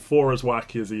 for as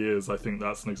wacky as he is, I think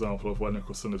that's an example of where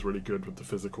Nicholson is really good with the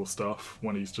physical stuff,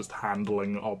 when he's just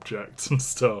handling objects and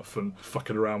stuff and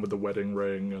fucking around with the wedding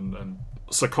ring. And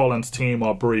so Colin's team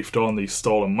are briefed on these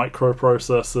stolen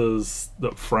microprocessors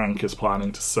that Frank is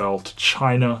planning to sell to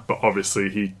China, but obviously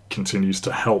he continues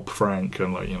to help Frank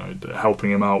and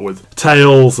helping him out with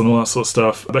tales and all that sort of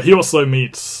stuff. But he also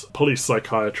meets police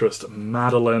psychiatrist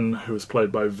Madeline, who is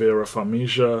played by Vera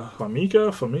Farmiga.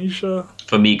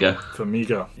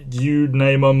 You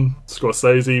name them.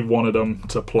 Scorsese wanted them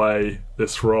to play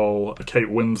this role. Kate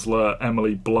Winslet,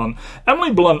 Emily Blunt.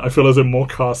 Emily Blunt, I feel, is in more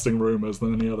casting rumours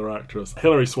than any other actress.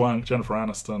 Hilary Swank, Jennifer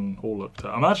Aniston, all looked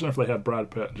at. Imagine if they had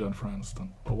Brad Pitt and Jennifer Aniston.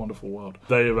 What a wonderful world.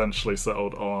 They eventually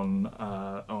settled on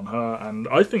her, and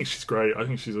I think she's great. I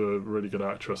think she's a really good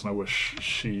actress, and I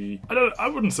wish I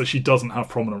wouldn't say she doesn't have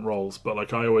prominent roles,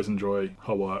 but I always enjoy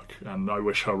her work, and I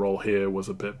wish her role here was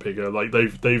a bit bigger.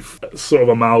 They've sort of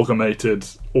amalgamated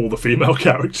all the female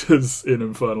characters in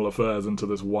Infernal Affairs into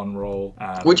this one role.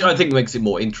 Which I think makes it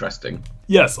more interesting.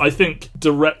 Yes, I think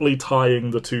directly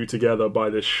tying the two together by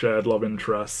this shared love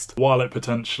interest, while it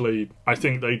potentially, I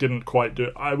think they didn't quite do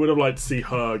it. I would have liked to see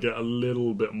her get a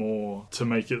little bit more to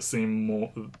make it seem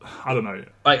more, I don't know.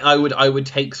 I would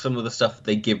take some of the stuff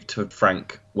they give to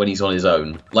Frank when he's on his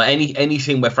own. Any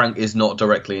scene where Frank is not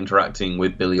directly interacting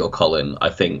with Billy or Colin, I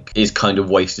think, is kind of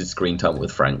wasted screen time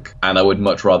with Frank. And I would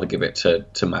much rather give it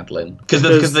to Madeline. Because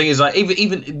the thing is,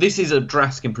 even this is a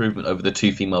drastic improvement over the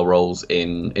two female roles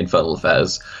in Infernal Affairs,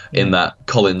 in that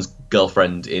Colin's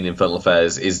girlfriend in Infernal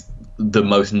Affairs is the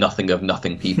most nothing of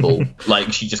nothing people.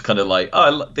 She just kind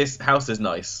of this house is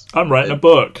nice. I'm writing a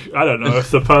book. I don't know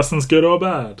if the person's good or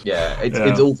bad. Yeah,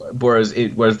 it's all. Whereas Vera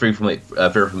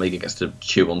Farmiga gets to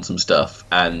chew on some stuff,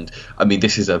 and I mean,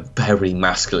 this is a very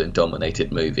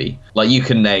masculine-dominated movie. You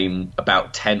can name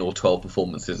about 10 or 12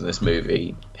 performances in this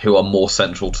movie who are more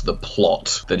central to the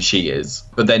plot than she is.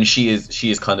 But then she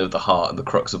is kind of the heart and the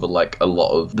crux of a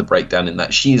lot of the breakdown, in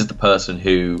that she is the person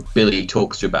who Billy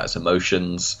talks to about his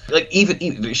emotions.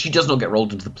 Even she does not get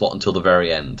rolled into the plot until the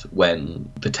very end when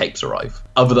the tapes arrive.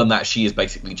 Other than that, she is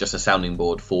basically just a sounding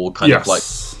board for kind of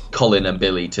Colin and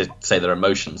Billy to say their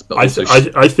emotions. But also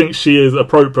I think she is,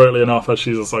 appropriately enough, as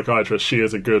she's a psychiatrist, she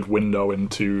is a good window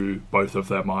into both of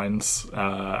their minds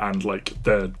and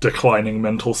their declining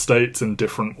mental states in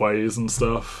different ways and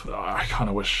stuff. I kind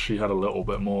of wish she had a little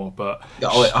bit more, but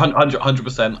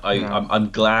 100%. I'm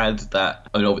glad that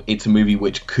it's a movie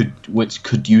which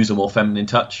could use a more feminine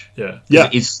touch. Yeah,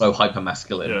 it is so hyper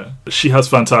masculine. Yeah, she has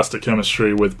fantastic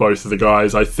chemistry with both of the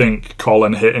guys. I think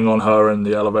Colin hitting on her in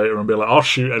the elevator and be like, "I'll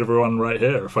shoot everyone right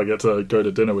here if I get to go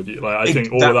to dinner with you." I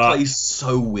think all of that plays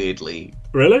so weirdly.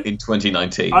 Really? In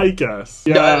 2019, I guess.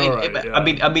 Yeah, I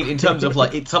mean, in terms of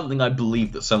it's something I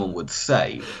believe that someone would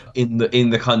say in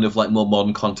the kind of more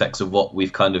modern context of what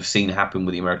we've kind of seen happen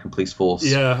with the American police force.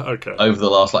 Yeah, okay. Over the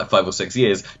last 5 or 6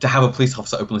 years, to have a police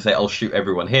officer openly say, "I'll shoot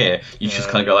everyone here," you just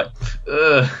kind of go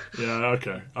ugh. Yeah,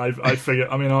 okay. I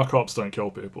forget. I mean, our cops don't kill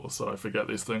people, so I forget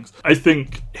these things. I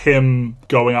think him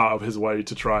going out of his way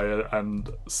to try and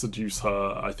seduce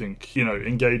her, I think,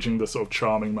 engaging the sort of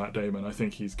charming Matt Damon, I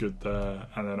think he's good there.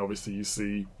 And then obviously you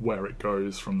see where it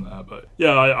goes from there. But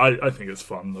yeah, I think it's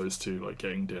fun, those two,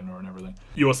 getting dinner and everything.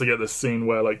 You also get this scene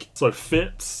where,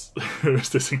 Fitz, who is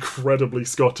this incredibly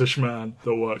Scottish man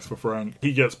that works for Frank,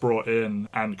 he gets brought in,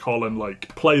 and Colin,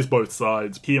 plays both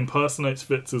sides. He impersonates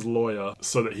Fitz's lawyer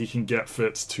so that he can get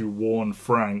Fitz to warn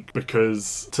Frank,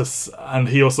 and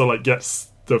he also, gets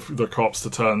the cops to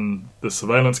turn the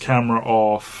surveillance camera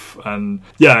off, and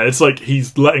it's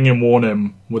he's letting him warn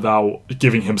him without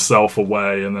giving himself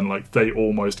away, and then they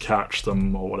almost catch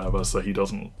them or whatever, so he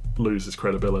doesn't lose his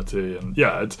credibility. And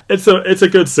it's a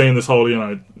good scene, this whole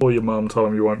or your mum told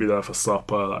him you won't be there for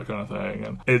supper, that kind of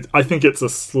thing. And I think it's a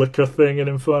slicker thing in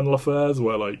Infernal Affairs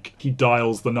where he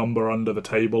dials the number under the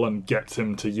table and gets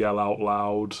him to yell out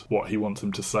loud what he wants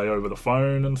him to say over the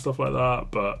phone and stuff like that.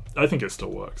 But I think it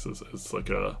still works. It's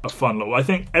a fun little, I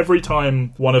think every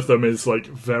time one of them is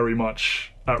very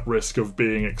much at risk of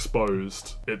being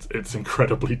exposed, it's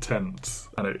incredibly tense,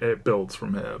 and it builds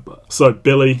from here. But so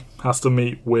Billy has to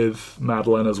meet with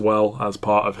Madeline as well as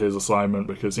part of his assignment,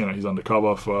 because he's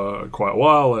undercover for quite a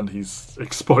while and he's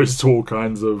exposed to all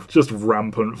kinds of just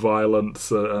rampant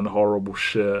violence and horrible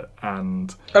shit.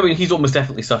 And I mean, he's almost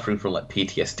definitely suffering from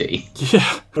PTSD.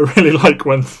 Yeah, I really like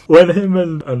when him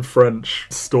and French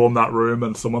storm that room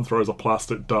and someone throws a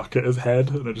plastic duck at his head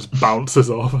and it just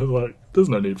bounces off. I was like, There's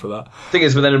no need for that. Thing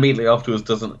is, but then immediately afterwards,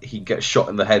 doesn't he get shot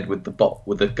in the head with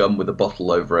the gun with a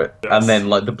bottle over it, Yes. and then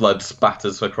like the blood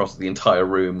spatters across the entire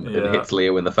room and hits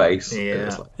Leo in the face.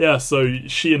 Yeah, so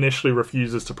she initially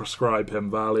refuses to prescribe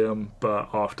him Valium, but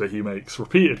after he makes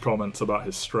repeated comments about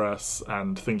his stress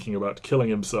and thinking about killing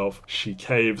himself, she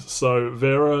caves. So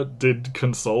Vera did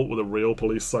consult with a real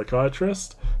police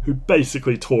psychiatrist who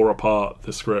basically tore apart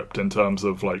the script in terms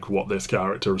of like what this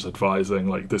character is advising.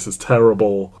 Like, this is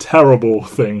terrible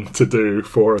thing to do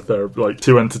for a therapist, like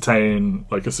to entertain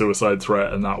like a suicide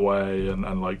threat in that way,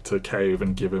 and like to cave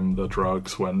and give him the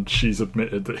drugs when she's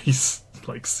admitted that he's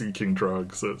like seeking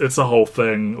drugs. It's a whole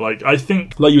thing. Like, I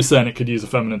think, like you were saying, it could use a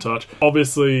feminine touch.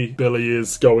 Obviously, Billy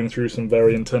is going through some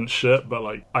very intense shit, but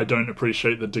like, I don't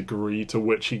appreciate the degree to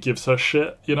which he gives her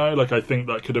shit, you know? Like, I think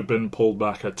that could have been pulled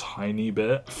back a tiny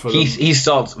bit. He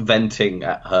starts venting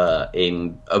at her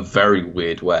in a very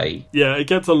weird way. Yeah, it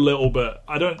gets a little bit...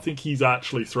 I don't think he's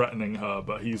actually threatening her,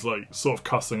 but he's like sort of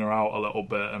cussing her out a little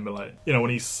bit and be like, you know,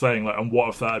 when he's saying like, and what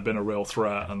if that had been a real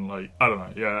threat? And like, I don't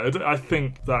know. Yeah, I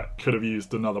think that could have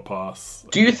used another pass.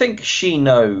 Do you think she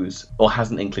knows or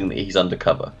has an inkling that he's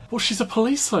undercover? Well, she's a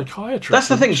police psychiatrist. That's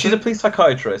the thing. She's a police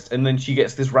psychiatrist, and then she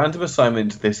gets this random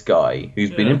assignment to this guy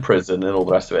who's been in prison and all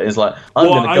the rest of it. It's like, I'm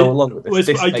going to go along with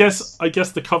this. I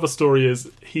guess the cover story is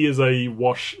he is a he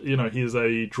is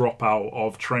a dropout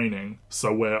of training.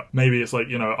 So maybe it's like,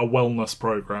 you know, a wellness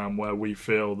program where we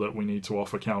feel that we need to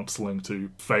offer counselling to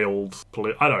failed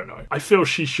police. I don't know. I feel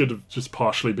she should have just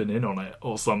partially been in on it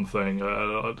or something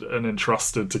and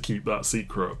entrusted to keep that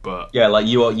secret. But yeah, like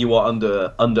you are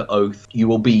under oath. You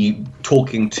will be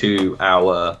talking to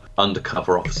our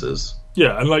undercover officers.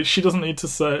 Yeah, and like, she doesn't need to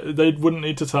say, they wouldn't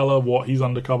need to tell her what he's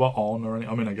undercover on or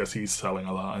anything. I mean, I guess he's telling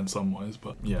her that in some ways,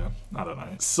 but yeah, I don't know.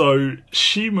 So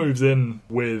she moves in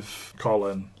with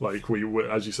Colin, like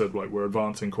as you said, like we're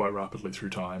advancing quite rapidly through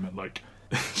time, and like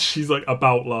she's like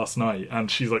about last night, and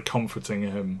she's like comforting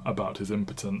him about his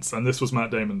impotence. And this was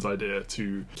Matt Damon's idea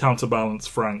to counterbalance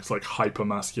Frank's like hyper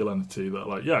masculinity, that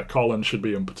like, yeah, Colin should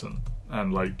be impotent.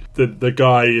 And like the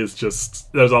guy is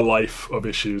just, there's a life of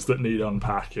issues that need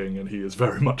unpacking, and he is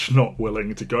very much not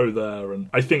willing to go there. And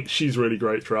I think she's really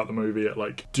great throughout the movie at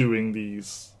like doing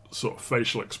these sort of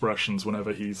facial expressions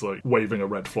whenever he's like waving a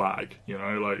red flag, you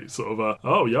know, like sort of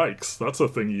oh yikes, that's a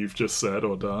thing you've just said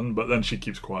or done, but then she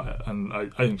keeps quiet, and I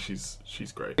think she's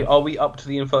great. Are we up to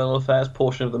the Infernal Affairs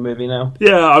portion of the movie now?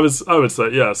 Yeah, I would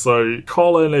say, yeah. So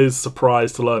Colin is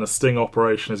surprised to learn a sting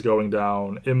operation is going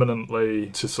down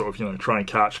imminently to sort of, you know, try and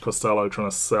catch Costello trying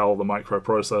to sell the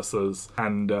microprocessors,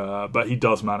 and but he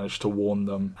does manage to warn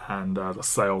them, and the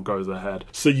sale goes ahead.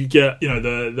 So you get, you know,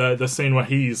 the scene where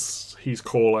he's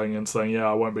calling and saying, yeah,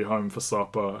 I won't be home for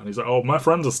supper, and he's like, oh, my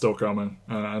friends are still coming,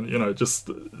 and you know, just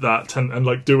that and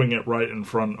like doing it right in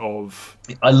front of...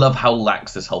 I love how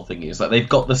lax this whole thing is. Like, they've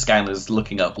got the scanners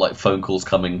looking up like phone calls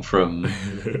coming from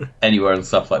anywhere and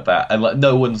stuff like that, and like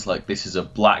no one's like, this is a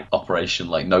black operation,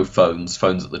 like no phones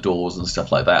at the doors and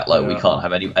stuff like that, like we can't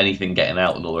have anything getting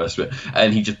out and all the rest of it.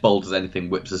 And he just bold as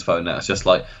anything whips his phone out. It's just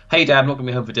like, hey dad, I'm not gonna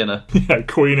be home for dinner. Yeah,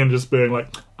 Queen, and just being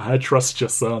like, I trust your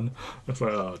son. It's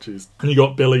like, oh jeez. And you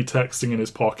got Billy texting in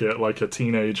his pocket like a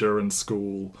teenager in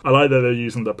school. I like that they're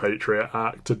using the Patriot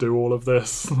Act to do all of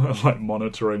this, like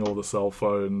monitoring all the cell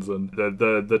phones, and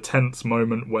the tense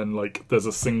moment when like there's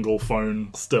a single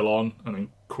phone still on, and then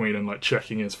Queenan like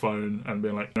checking his phone and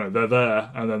being like, no, they're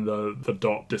there, and then the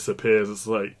dot disappears. It's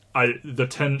like, the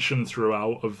tension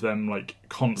throughout of them like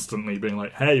constantly being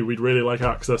like, hey, we'd really like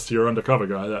access to your undercover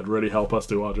guy, that'd really help us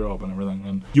do our job and everything.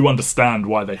 And you understand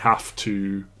why they have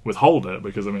to withhold it,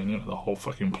 because I mean, you know, the whole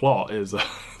fucking plot is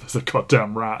there's a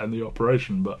goddamn rat in the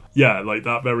operation. But yeah, like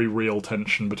that very real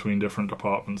tension between different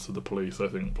departments of the police, I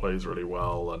think, plays really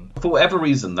well. And for whatever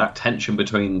reason, that tension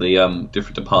between the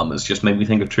different departments just made me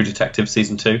think of True Detective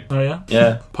season 2. Oh yeah?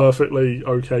 Yeah. Perfectly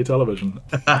okay television.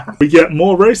 We get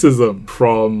more racism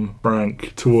from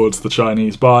Frank towards the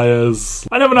Chinese buyers.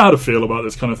 I never know how to feel about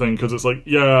this kind of thing, because it's like,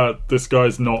 yeah, this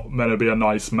guy's not meant to be a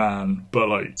nice man, but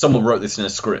like... Someone wrote this in a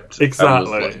script.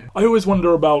 Exactly. I always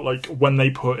wonder about like when they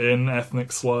put in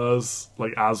ethnic slurs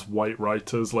like as white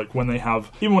writers, like when they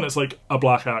have, even when it's like a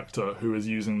black actor who is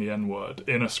using the N-word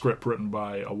in a script written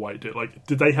by a white dude, like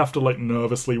did they have to like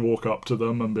nervously walk up to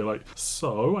them and be like,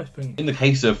 so I think... In the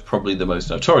case of probably the most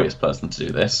notorious person to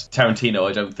do this, Tarantino,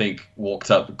 I don't think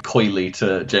walked up coyly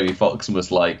to Jamie Foxx and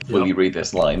was like, will you read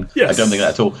this line? Yes. I don't think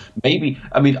that at all. Maybe,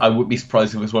 I mean, I would be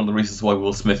surprised if it was one of the reasons why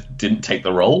Will Smith didn't take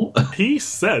the role. He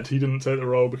said he didn't take the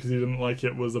role because he didn't like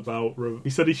it was about... He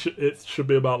said it should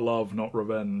be about love, not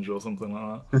revenge, or something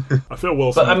like that. I feel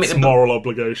Will Smith's moral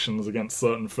obligations against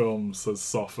certain films has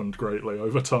softened greatly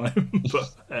over time.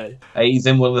 But hey. He's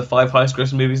in one of the 5 highest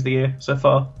grossing movies of the year so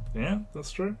far. Yeah,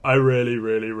 that's true. I really,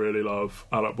 really, really love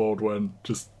Alec Baldwin.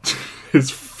 Just his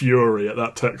fury at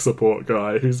that tech support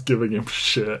guy who's giving him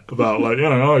shit about, like,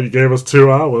 oh, you gave us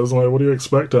 2 hours. Like, what do you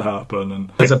expect to happen?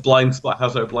 And there's a blind spot.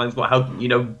 How's there a blind spot? How,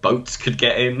 boats could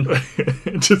get in?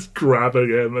 Just grabbing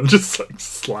him and just, like,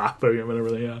 slapping him and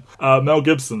everything, yeah. Mel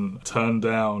Gibson turned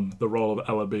down the role of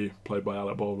Ellaby, played by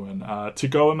Alec Baldwin, to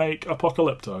go and make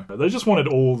Apocalypto. They just wanted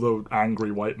all the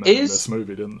angry white men in this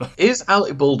movie, didn't they? Is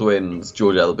Alec Baldwin's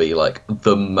George Ellaby, like,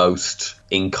 the most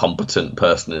incompetent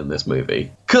person in this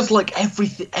movie? Because, like,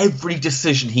 every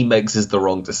decision he makes is the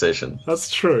wrong decision. That's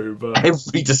true, but...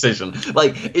 Every decision.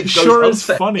 Like, it goes sure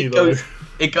unsaid. Is funny, though.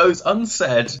 It goes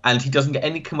unsaid, and he doesn't get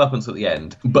any comeuppance at the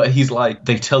end. But he's like,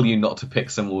 they tell you not to pick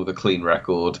someone with a clean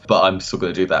record, but I'm still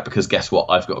going to do that because guess what?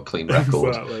 I've got a clean record.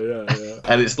 Exactly, yeah.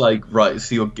 And it's like, right,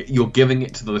 so you're giving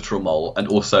it to the literal mole, and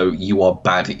also you are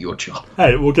bad at your job.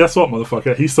 Hey, well, guess what,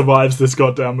 motherfucker? He survives this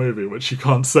goddamn movie, which you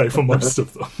can't say for most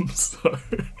of them. So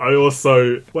I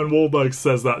also, when Wahlberg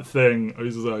says that thing,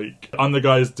 he's like, I'm the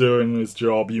guy who's doing his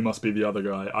job, you must be the other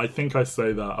guy. I think I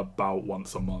say that about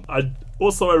once a month. I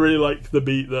really like the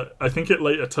beat that I think it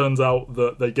later turns out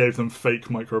that they gave them fake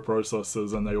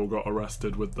microprocessors and they all got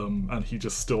arrested with them and he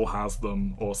just still has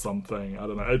them or something. I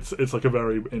don't know. It's like a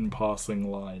very in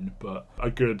passing line, but a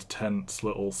good tense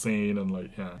little scene and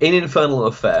like, yeah. In Infernal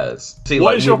Affairs. See,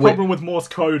 what is your problem with Morse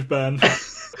code, Ben?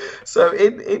 So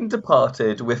in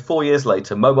Departed, with 4 years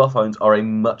later, mobile phones are a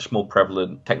much more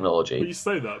prevalent technology. Well, you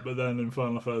say that, but then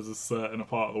Infernal Affairs is set in a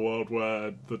part of the world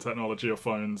where the technology of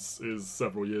phones is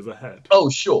several years ahead. Oh,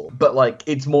 sure. But, like,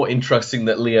 it's more interesting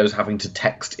that Leo's having to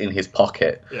text in his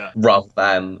pocket rather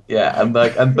than,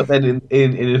 but then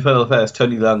in Infernal Affairs,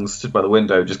 Tony Leung stood by the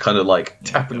window just kind of, like,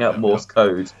 tapping out Morse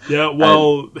code. Yeah,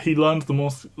 well, he learned the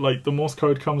Morse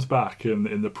code comes back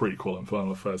in the prequel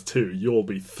Infernal Affairs 2. You'll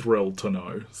be thrilled to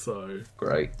know. So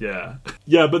great. Yeah,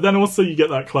 but then also you get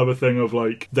that clever thing of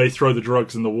like they throw the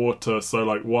drugs in the water, so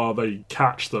like while they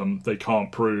catch them they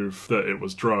can't prove that it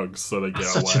was drugs, so they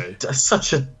get away.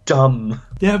 Such a dumb...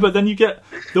 Yeah, but then you get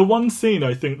the one scene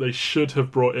I think they should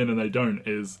have brought in and they don't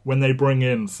is when they bring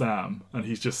in Sam and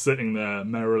he's just sitting there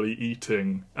merrily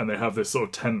eating and they have this sort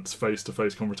of tense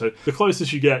face-to-face conversation. The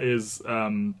closest you get is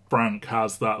Frank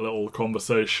has that little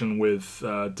conversation with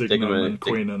Dignam and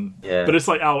Queenan, but it's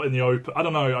like out in the open. I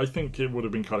don't know, I think it would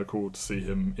have been kind of cool to see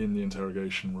him in the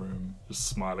interrogation room just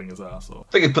smiling his ass off.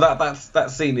 But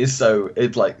that scene is so...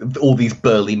 It's like all these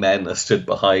burly men are stood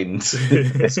behind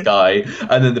this guy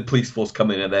and then the police force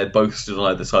come in and they're both stood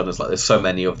on either side and it's like there's so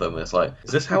many of them. It's like,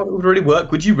 is this how it would really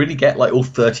work? Would you really get like all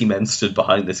 30 men stood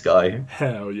behind this guy?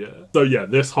 Hell yeah. So yeah,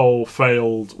 this whole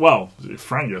failed... Well,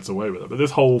 Frank gets away with it, but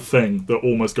this whole thing that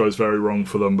almost goes very wrong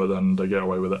for them but then they get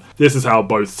away with it. This is how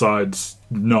both sides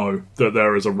know that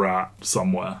there is a rat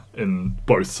somewhere in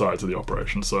both sides of the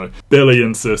operation. So Billy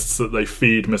insists that they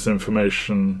feed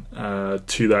misinformation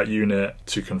to that unit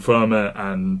to confirm it,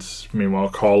 and meanwhile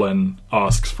Colin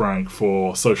asks Frank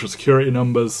for social security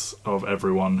numbers of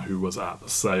everyone who was at the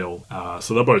sale.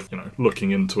 So they're both,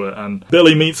 looking into it, and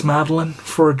Billy meets Madeline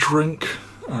for a drink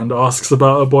and asks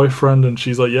about her boyfriend, and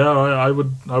she's like, yeah, I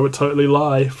would totally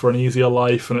lie for an easier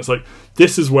life. And it's like,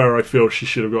 this is where I feel she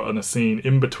should have gotten a scene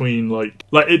in between, like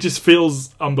it just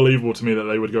feels unbelievable to me that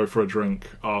they would go for a drink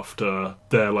after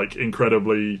their like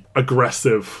incredibly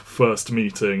aggressive first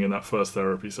meeting in that first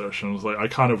therapy session. It's like, I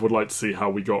kind of would like to see how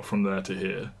we got from there to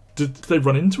here. Did they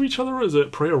run into each other? Is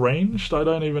it prearranged?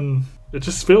 It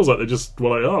just feels like they just were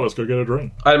like, oh, let's go get a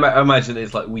drink. I imagine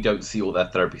it's like we don't see all their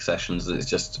therapy sessions. It's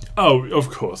just... Oh, of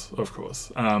course.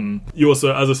 You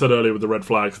also, as I said earlier with the red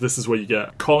flags, this is where you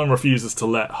get... Colin refuses to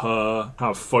let her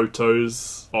have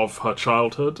photos of her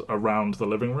childhood around the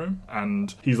living room.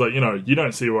 And he's like, you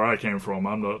don't see where I came from.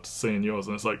 I'm not seeing yours.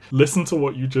 And it's like, listen to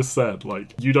what you just said.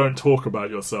 Like, you don't talk about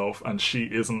yourself and she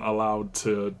isn't allowed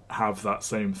to have that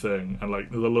same thing. And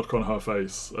like, the look on her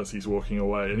face as he's walking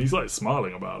away. And he's like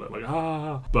smiling about it. Like,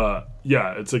 But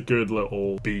yeah, it's a good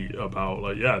little beat about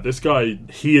like, yeah, this guy,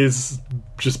 he has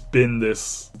just been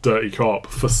this dirty cop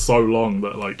for so long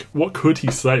that like, what could he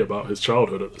say about his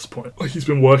childhood at this point? Like, he's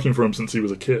been working for him since he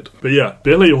was a kid. But yeah,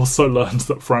 Billy also learns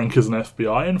that Frank is an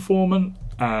FBI informant.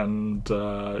 And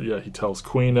he tells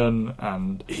Queenan,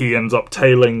 and he ends up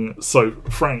tailing... So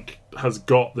Frank has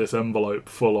got this envelope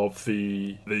full of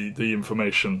the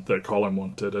information that Colin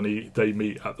wanted, and they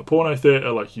meet at the porno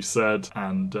theatre, like you said,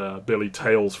 and Billy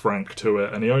tails Frank to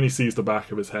it, and he only sees the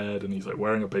back of his head, and he's like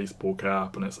wearing a baseball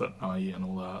cap, and it's at night and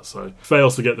all that, so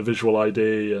fails to get the visual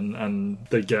ID, and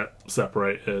they get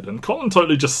separated, and Colin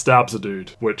totally just stabs a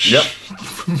dude, which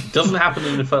doesn't happen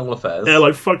in Infernal Affairs. Yeah,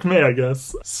 like fuck me, I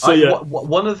guess. So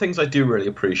one of the things I do really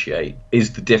appreciate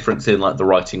is the difference in like the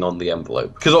writing on the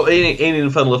envelope, because in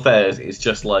Infernal Affairs it's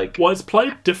just like, well, it's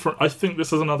played different. I think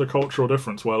this is another cultural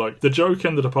difference where like the joke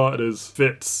in The Departed is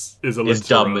Fitz is a it's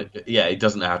dumb. Yeah, he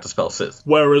doesn't know how to spell Sith.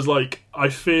 Whereas like I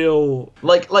feel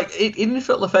like in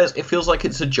Infernal Affairs it feels like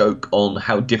it's a joke on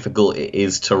how difficult it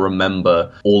is to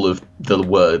remember all of the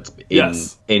words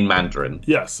in Mandarin.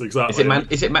 Yes, exactly.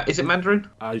 Is it Mandarin?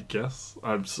 I guess.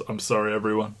 I'm sorry,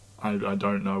 everyone. I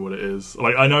don't know what it is.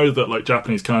 Like, I know that like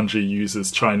Japanese kanji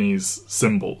uses Chinese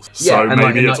symbols, so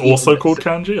maybe it's also called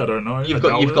kanji. I don't know.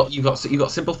 You've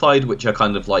got simplified, which are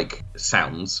kind of like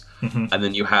sounds, and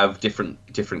then you have different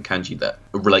kanji that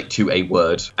relate to a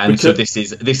word. And so this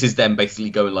is them basically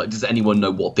going like, does anyone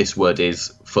know what this word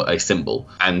is for a symbol?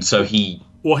 And so he.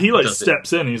 Well, he like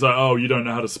steps in. He's like, "Oh, you don't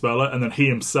know how to spell it," and then he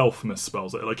himself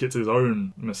misspells it. Like it's his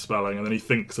own misspelling, and then he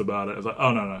thinks about it. It's like,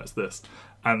 "Oh no, it's this."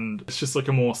 And it's just like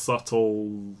a more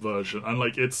subtle version, and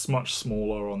like it's much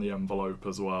smaller on the envelope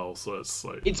as well. So it's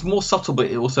like it's more subtle, but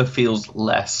it also feels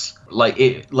less like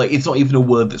it's not even a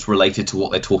word that's related to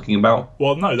what they're talking about.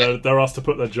 Well, no, they're asked to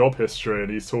put their job history,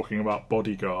 and he's talking about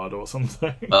bodyguard or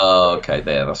something. Oh, okay,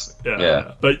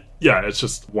 yeah. But yeah, it's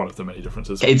just one of the many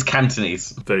differences. It's Cantonese.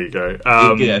 There you go.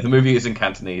 The movie is in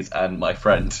Cantonese, and my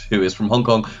friend, who is from Hong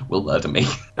Kong, will murder me.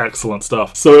 Excellent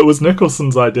stuff. So it was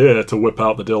Nicholson's idea to whip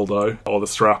out the dildo, or the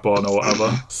strap-on, or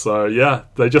whatever. So yeah,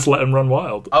 they just let him run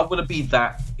wild. I want to be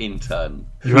that intern.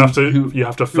 You have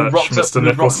to fetch Mr.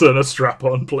 Nicholson a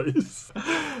strap-on, please.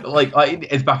 Like,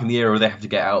 it's back in the era where they have to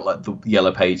get out like the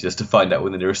yellow pages to find out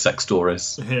when the nearest sex store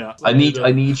is. Yeah. I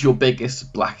need your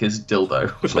biggest, blackest dildo,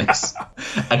 please.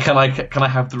 And can I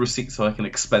have the receipt so I can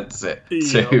expense it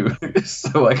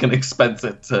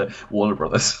to Warner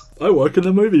Brothers? I work in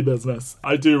the movie business.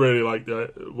 I do really like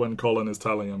that when Colin is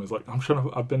telling him, he's like,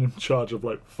 I've been in charge of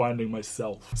like finding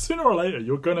myself. Sooner or later,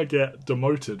 you're gonna get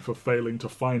demoted for failing to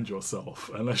find yourself,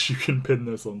 unless you can pin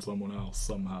this on someone else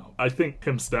somehow. I think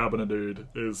him stabbing a dude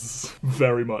is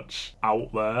very much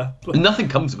out there. Nothing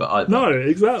comes of it either. No,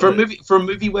 exactly. For a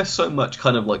movie where so much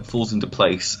kind of like falls into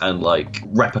place and like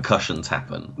repercussions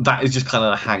happen, that is just kind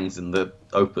of hangs in the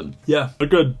open. Yeah, a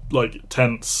good like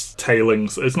tense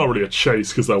tailings. It's not really a chase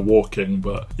because they're walking,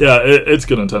 but yeah, it's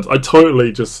good and tense. I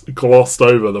totally just glossed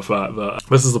over the fact that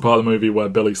this is the part of the movie where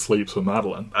Billy sleeps with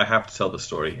Madeline. I have to tell the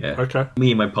story here. Okay.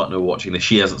 Me and my partner were watching this.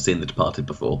 She hasn't seen The Departed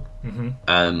before,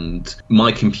 and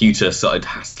my computer started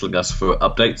hassling us for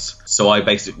updates. So I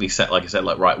basically said,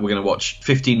 right, we're going to watch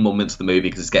 15 more minutes of the movie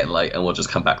because it's getting late, and we'll just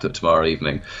come back to it tomorrow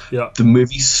evening. Yeah. The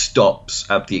movie stops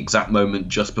at the exact moment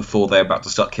just before they're about to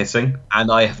start kissing.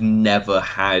 And I have never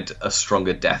had a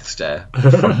stronger death stare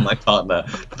from my partner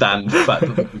than the fact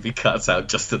that the movie cuts out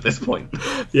just at this point.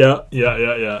 Yeah.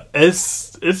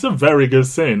 It's a very good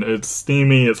scene. It's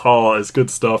steamy, it's hot, it's good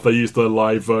stuff. They use the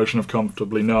live version of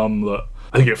Comfortably Numb that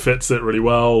I think it fits it really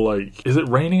well. Like, is it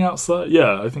raining outside?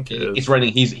 Yeah, I think it is. It's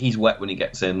raining. He's wet when he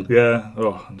gets in. Yeah.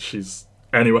 Oh, and she's...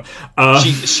 Anyway,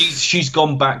 she's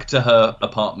gone back to her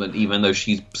apartment, even though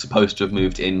she's supposed to have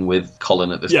moved in with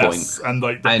Colin at this point. Yes, and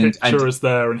like the picture is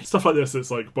there, and stuff like this. It's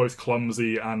like both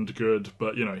clumsy and good,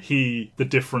 but you know, the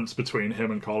difference between him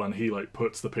and Colin, he like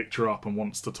puts the picture up and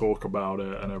wants to talk about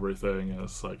it and everything. And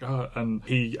it's like, and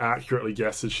he accurately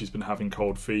guesses she's been having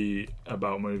cold feet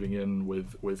about moving in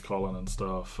with Colin and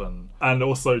stuff, and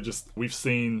also just we've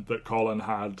seen that Colin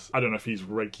had, I don't know if he's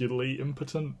regularly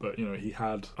impotent, but you know, he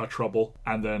had a trouble.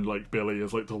 And then, like, Billy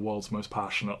is, like, the world's most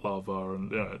passionate lover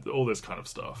and, you know, all this kind of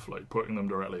stuff, like, putting them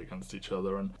directly against each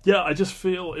other. And, yeah, I just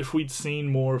feel if we'd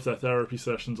seen more of their therapy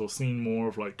sessions or seen more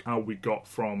of, like, how we got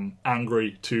from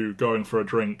angry to going for a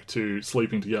drink to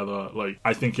sleeping together, like,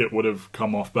 I think it would have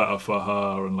come off better for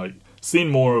her and, like, seen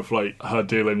more of, like, her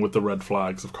dealing with the red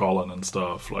flags of Colin and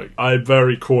stuff. Like, I'm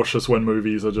very cautious when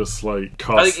movies are just, like,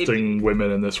 casting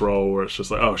women in this role where it's just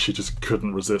like, oh, she just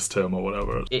couldn't resist him or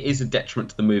whatever. It is a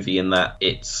detriment to the movie in that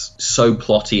it's so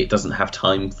plotty, it doesn't have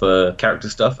time for character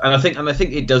stuff. And I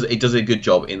think it does a good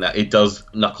job in that it does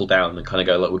knuckle down and kind of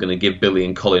go, like, we're going to give Billy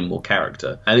and Colin more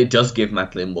character. And it does give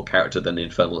Madeline more character than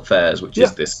Infernal Affairs, which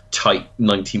is this tight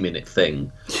 90-minute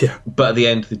thing. Yeah. But at the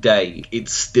end of the day,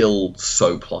 it's still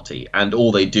so plotty. And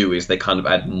all they do is they kind of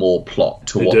add more plot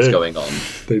to what's going on.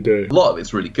 They do. A lot of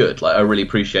it's really good. Like, I really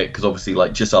appreciate, because obviously,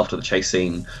 like, just after the chase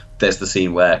scene, there's the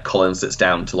scene where Colin sits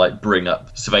down to like bring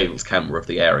up surveillance camera of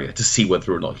the area to see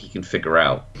whether or not he can figure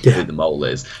out who the mole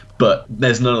is. But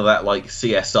there's none of that like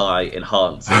CSI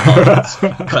enhance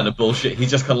kind of bullshit. He's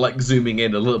just kind of like zooming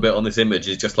in a little bit on this image.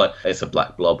 It's just like, it's a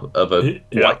black blob of a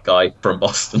white guy from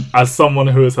Boston. As someone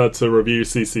who has had to review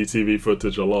CCTV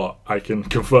footage a lot, I can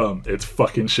confirm it's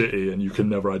fucking shitty and you can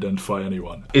never identify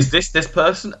anyone. Is this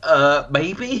person?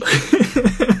 Maybe?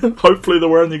 Hopefully they're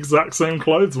wearing the exact same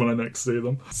clothes when I next see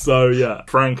them. So yeah,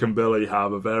 Frank and Billy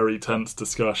have a very tense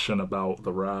discussion about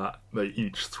the rat. They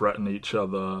each threaten each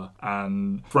other,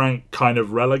 and Frank kind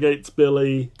of relegates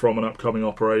Billy from an upcoming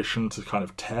operation to kind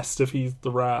of test if he's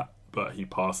the rat. But he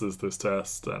passes this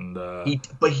test, and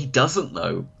but he doesn't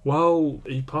know. Well,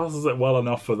 he passes it well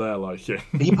enough for their liking.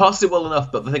 He passed it well enough,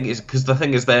 but the thing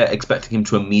is, they're expecting him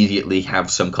to immediately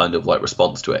have some kind of like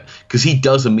response to it, because he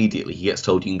does immediately. He gets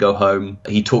told you can go home.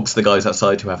 He talks to the guys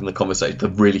outside who are having the conversation, the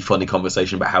really funny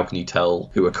conversation about how can you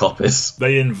tell who a cop is.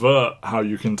 They invert how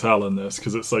you can tell in this,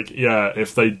 because it's like, yeah,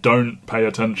 if they don't pay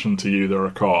attention to you, they're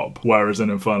a cop. Whereas in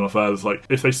Infernal Affairs, like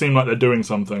if they seem like they're doing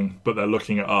something, but they're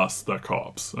looking at us, they're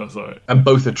cops. And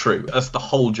both are true. That's the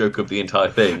whole joke of the entire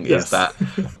thing, is that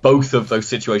both of those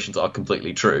situations are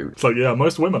completely true. It's like, yeah,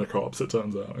 most women are cops, it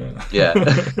turns out. Yeah.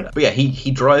 But yeah,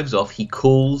 he drives off, he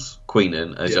calls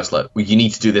Queenan and is just like, well, you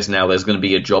need to do this now, there's going to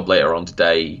be a job later on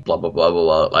today, blah, blah, blah, blah,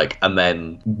 blah. Like, and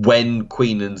then when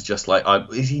Queenan's just like,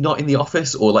 is he not in the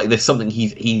office? Or like there's something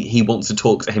he wants to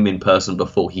talk to him in person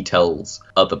before he tells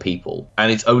other people.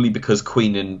 And it's only because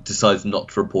Queenan decides not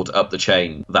to report it up the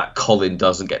chain that Colin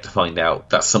doesn't get to find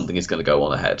out that something is going to go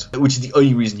on ahead. Which is the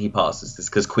only reason he passes, is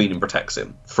because Queenan protects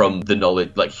him from the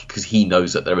knowledge, like, because he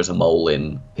knows that there is a mole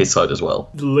in his side as well.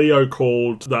 Leo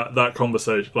called that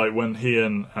conversation, like when he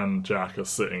and Jack are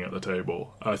sitting at the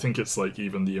table. I think it's like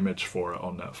even the image for it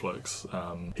on Netflix.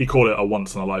 He called it a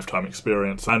once-in-a-lifetime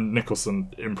experience, and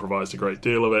Nicholson improvised a great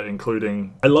deal of it,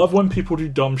 including... I love when people do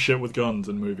dumb shit with guns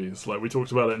in movies. Like, we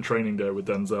talked about it in Training Day with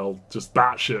Denzel, just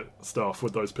batshit stuff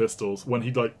with those pistols. When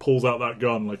he, like, pulls out that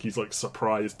gun, like, he's, like,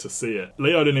 surprised to see it.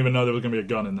 Leo didn't even know there was going to be a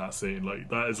gun in that scene. Like,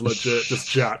 that is legit just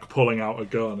Jack pulling out a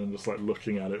gun and just, like,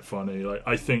 looking at it funny. Like,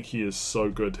 I think he is so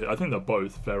good here. I think they're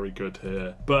both very good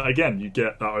here. But, again, you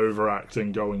get that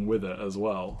overacting going with it as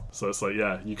well. So it's like,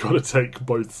 yeah, you got to take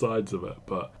both sides of it.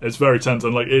 But it's very tense,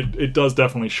 and like it does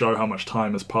definitely show how much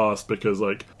time has passed, because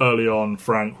like early on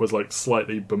Frank was like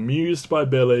slightly bemused by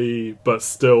Billy, but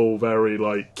still very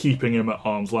like keeping him at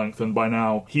arm's length, and by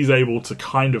now he's able to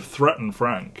kind of threaten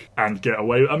Frank and get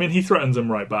away. I mean, he threatens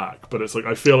him right back, but it's like,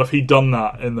 I feel if he'd done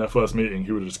that in their first meeting,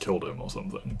 he would have just killed him or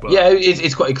something. But yeah,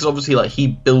 it's quite, because obviously like he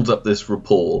builds up this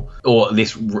rapport or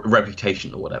this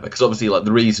reputation or whatever, because obviously like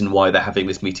the reason why they're having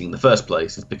this meeting in the first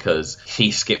place is because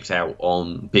he skipped out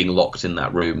on being locked in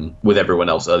that room with everyone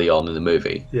else early on in the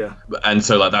movie. Yeah. And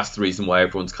so like that's the reason why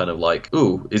everyone's kind of like,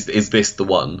 ooh, is this the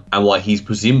one? And why he's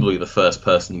presumably the first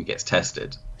person who gets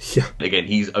tested. Yeah. Again,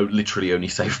 he's literally only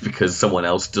safe because someone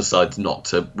else decides not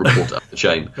to report it up the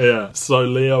chain. Yeah. So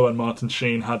Leo and Martin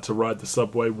Sheen had to ride the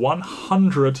subway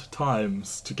 100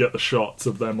 times to get the shots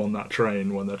of them on that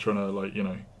train when they're trying to, like, you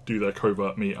know, do their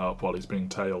covert meet-up while he's being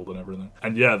tailed and everything.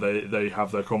 And yeah, they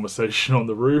have their conversation on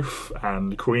the roof,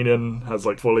 and Queenan has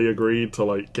like fully agreed to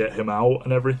like get him out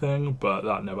and everything, but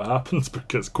that never happens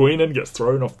because Queenan gets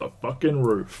thrown off the fucking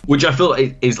roof. Which I feel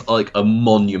like is like a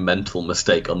monumental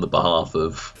mistake on the behalf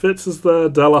of... Fitz is there,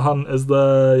 Delahunt is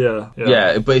there, yeah.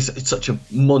 Yeah, but it's such a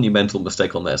monumental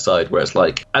mistake on their side, where it's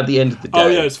like, at the end of the day... Oh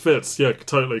yeah, it's Fitz, yeah,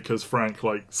 totally, because Frank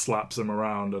like slaps him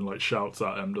around and like shouts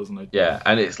at him, doesn't he? Yeah,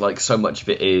 and it's like so much of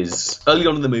it is early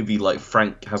on in the movie, like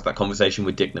Frank has that conversation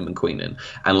with Dignam and Queenan,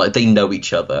 and like they know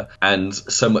each other, and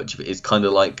so much of it is kind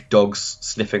of like dogs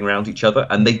sniffing around each other,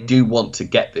 and they do want to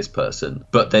get this person,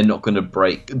 but they're not going to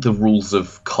break the rules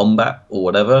of combat or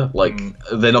whatever. Like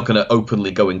they're not going to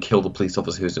openly go and kill the police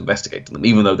officer who's investigating them,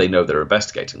 even though they know they're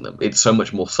investigating them. It's so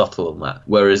much more subtle than that.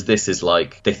 Whereas this is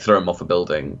like they throw him off a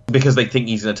building because they think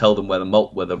he's going to tell them where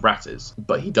the rat is,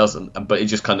 but he doesn't. But it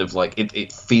just kind of like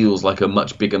it feels like a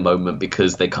much bigger moment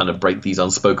because they kind of break these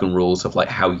unspoken rules of like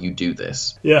how you do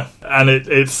this. Yeah, and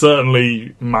it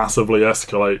certainly massively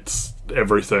escalates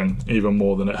everything, even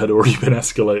more than it had already been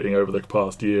escalating over the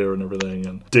past year and everything.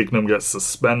 And Dignam gets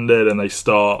suspended, and they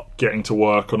start getting to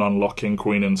work on unlocking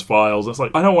Queenan's files. It's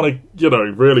like, I don't want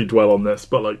to, really dwell on this,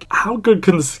 but like, how good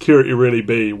can the security really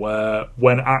be where,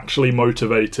 when actually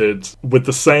motivated with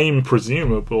the same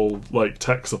presumable like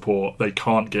tech support, they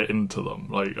can't get into them?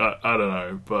 Like, I don't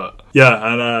know, but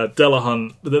yeah. And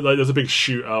Delahunt, there's a big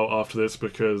shootout after this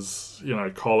because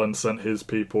Colin sent his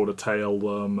people to tail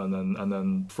them, and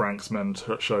then Frank's men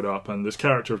men showed up, and this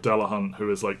character of Delahunt,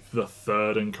 who is like the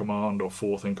third in command or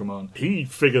fourth in command, he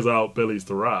figures out Billy's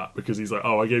the rat because he's like,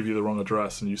 oh, I gave you the wrong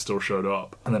address and you still showed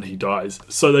up, and then he dies.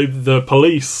 So the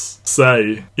police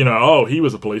say, you know, oh, he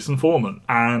was a police informant,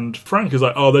 and Frank is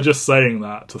like, oh, they're just saying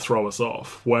that to throw us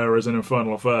off. Whereas in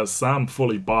Infernal Affairs, Sam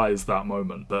fully buys that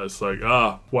moment, that it's like,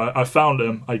 well, I found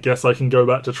him, I guess I can go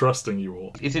back to trusting you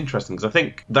all. It's interesting because I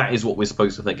think that is what we're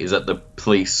supposed to think, is that the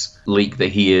police leak that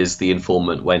he is the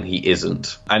informant when he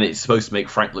isn't, and it's supposed to make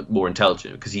Frank look more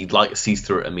intelligent because he like sees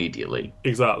through it immediately.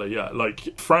 Exactly, yeah.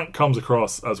 Like, Frank comes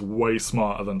across as way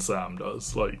smarter than Sam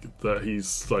does. Like, that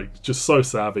he's like just so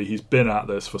savvy. He's been at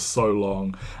this for so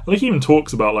long. Like, he even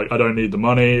talks about like, I don't need the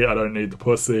money, I don't need the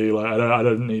pussy, like I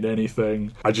don't need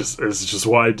anything. It's just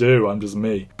what I do. I'm just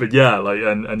me. But yeah, like,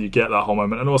 and you get that whole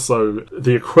moment, and also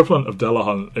the equivalent of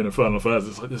Delahunt in Infernal Affairs.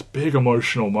 It's like this big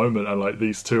emotional moment, and like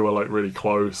these two are like really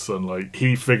close, and like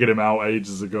he figured him out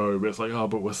ages ago, but it's like, oh,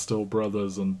 but we're still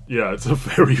brothers, and yeah, it's a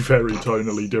very, very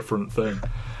tonally different thing.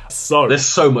 So there's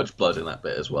so much blood in that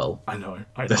bit as well. I know.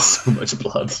 There's so much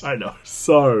blood. I know.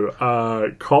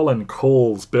 So Colin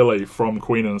calls Billy from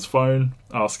Queenan's phone,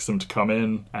 asks him to come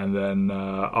in, and then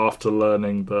after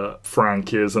learning that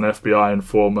Frank is an FBI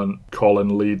informant,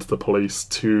 Colin leads the police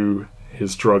to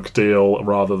his drug deal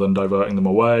rather than diverting them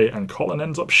away, and Colin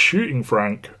ends up shooting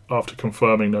Frank after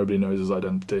confirming nobody knows his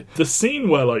identity. The scene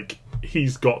where like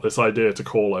he's got this idea to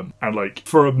call him, and like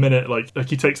for a minute like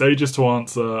he takes ages to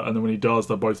answer, and then when he does,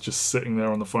 they're both just sitting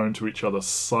there on the phone to each other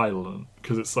silent,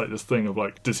 because it's like this thing of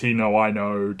like, does he know I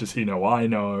know? Does he know I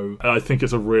know? And I think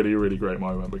it's a really, really great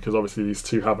moment, because obviously these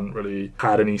two haven't really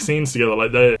had any scenes together.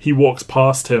 Like he walks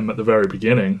past him at the very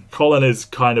beginning. Colin is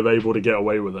kind of able to get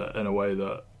away with it in a way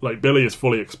that like Billy is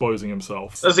fully exposing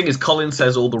himself. The thing is, Colin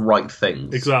says all the right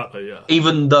things. Exactly, yeah.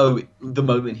 Even though the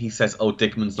moment he says, oh,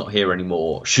 Dickman's not here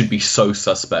anymore, should be so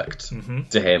suspect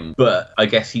to him. But I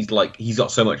guess he's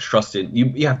got so much trust in...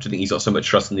 You have to think he's got so much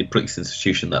trust in the police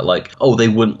institution that like, oh, they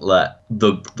wouldn't let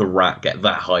the rat get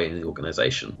that high in the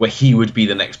organisation, where he would be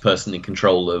the next person in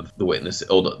control of the witness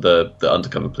or the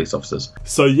undercover police officers.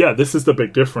 So yeah, this is the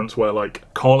big difference where like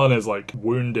Colin is like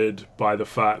wounded by the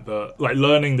fact that like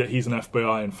learning that he's an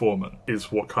FBI informant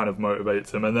is what kind of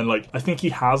motivates him, and then like I think he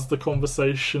has the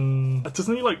conversation.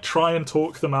 Doesn't he like try and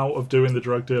talk them out of doing the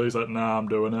drug deal? He's like, nah, I'm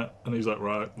doing it, and he's like,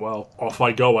 right, well, off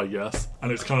I go, I guess.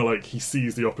 And it's kind of like he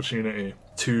sees the opportunity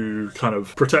to kind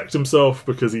of protect himself,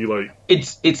 because he like...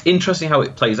 It's interesting how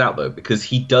it plays out though, because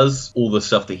he does all the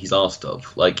stuff that he's asked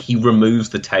of. Like, he removes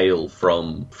the tail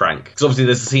from Frank, because obviously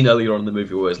there's a scene earlier on in the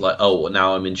movie where it's like, oh, well,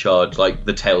 now I'm in charge, like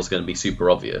the tail's going to be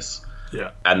super obvious.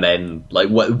 Yeah. And then, like,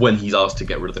 when he's asked to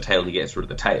get rid of the tail, he gets rid of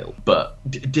the tail. But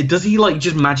does he, like,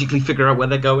 just magically figure out where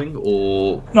they're going?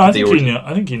 Or... No, I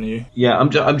think he knew. Yeah, I'm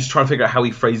just trying to figure out how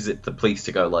he phrases it to the police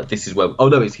to go, like, this is where... Oh,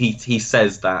 no, he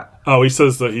says that... Oh, he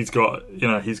says that he's got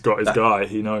his guy,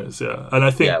 he knows, yeah. And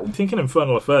I think in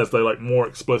Infernal Affairs, they, like, more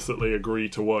explicitly agree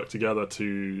to work together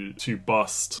to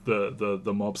bust the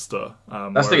mobster.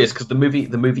 That's the thing is, because the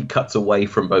movie cuts away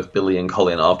from both Billy and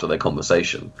Colin after their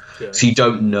conversation. Yeah. So you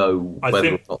don't know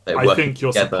whether or not they're working together. I think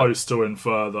you're supposed to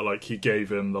infer that, like, he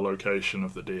gave him the location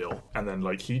of the deal, and then,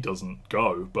 like, he doesn't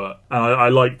go. But I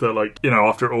like that, like, you know,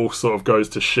 after it all sort of goes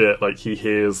to shit, like, he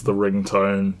hears the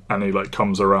ringtone, and he, like,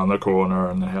 comes around the corner,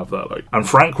 and they have that, like... And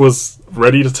Frank was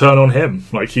ready to turn on him.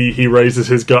 Like, he raises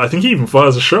his gun. I think he even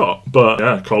fires a shot. But,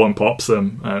 yeah, Colin pops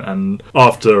him, and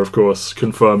after, of course,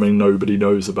 confirming nobody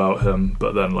knows about him,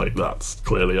 but then, like, that's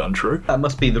clearly untrue. That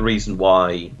must be the reason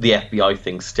why the FBI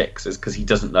thing sticks, is because he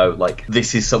doesn't know, like,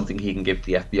 this is something he can give to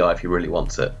the FBI if he really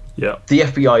wants it. Yeah. The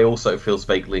FBI also feels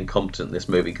vaguely incompetent in this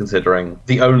movie, considering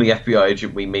the only FBI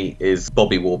agent we meet is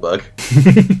Bobby Wahlberg.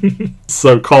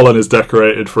 So Colin is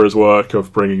decorated for his work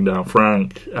of bringing down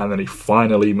Frank, and then he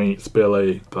finally meets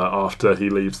Billy, but after he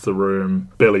leaves the room,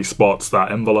 Billy spots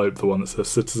that envelope, the one that says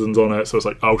Citizens on it, so it's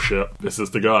like, oh shit, this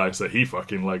is the guy, so he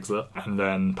fucking legs it. And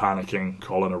then, panicking,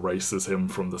 Colin erases him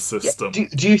from the system. Yeah.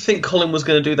 Do you think Colin was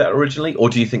going to do that originally, or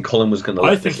do you think Colin was going to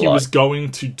let this I think he was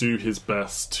going to do his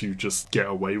best to just get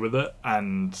away with it,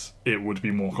 and it would be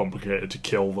more complicated to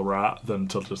kill the rat than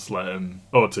to just let him,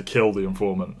 or to kill the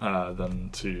informant than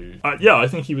to I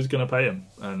think he was going to pay him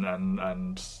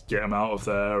and get him out of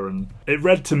there. And it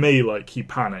read to me like, he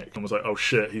panicked and was like, oh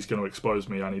shit, he's going to expose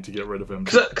me, I need to get rid of him.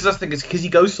 Because I think it's because he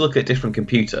goes to look at a different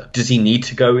computer. Does he need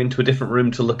to go into a different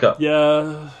room to look up?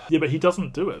 Yeah, but he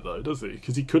doesn't do it though, does he?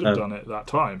 Because he could have done it that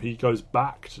time. He goes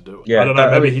back to do it. Yeah, I don't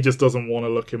know, maybe he just doesn't want to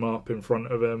look him up in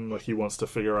front of him, like he wants to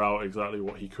figure out exactly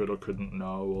what he could or couldn't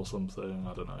know or something,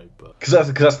 I don't know. But Because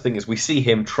that's the thing, is we see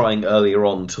him trying earlier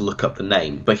on to look up the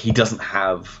name, but he doesn't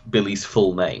have Billy's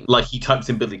full name. Like, he types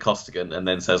in Billy Costigan and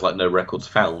then says, like, no records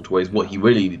found, whereas what he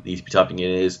really needs to be typing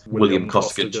in is William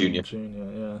Costigan Jr.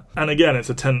 Yeah. And again, it's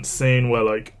a tense scene where,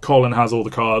 like, Colin has all the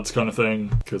cards kind of thing,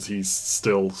 because he's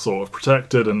still sort of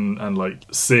protected, and like,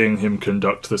 seeing him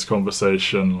conduct this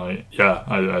conversation, like, yeah,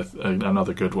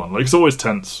 another good one. Like, it's always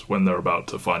tense when they're about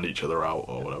to find each other out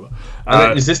or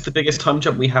whatever. Is this the biggest time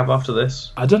jump we have after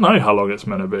this? I don't know how long it's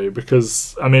meant to be,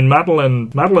 because, I mean,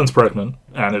 Madeline's pregnant,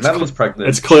 and Madeline's pregnant.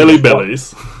 It's clearly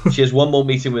Billy's. She has one more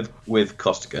meeting with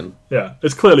Costigan. Yeah,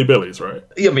 it's clearly Billy's, right?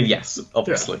 I mean, yes,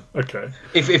 obviously. Yeah, okay.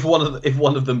 If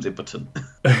one of them's impotent.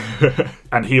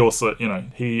 And he also,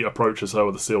 he approaches her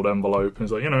with a sealed envelope and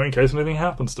he's like, in case anything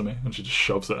happens to me, and she just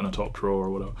shoves it in a top drawer or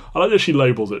whatever. I like that she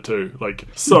labels it too. Like,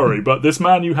 sorry, but this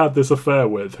man you had this affair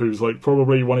with, who's like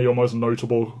probably one of your most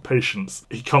notable patients,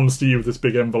 he comes to you with this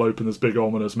big envelope and this big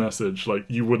ominous message. Like,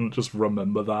 you wouldn't just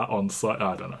remember that on site.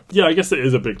 I don't know. Yeah, I guess it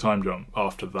is a big time jump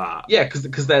after that. Yeah,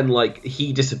 because then, like,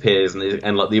 he disappears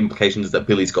and like the implication is that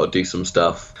Billy's got to do some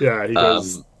stuff. Yeah, he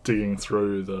goes digging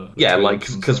through the yeah, like,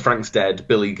 because Frank's dead,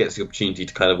 Billy gets the opportunity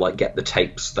to kind of like get the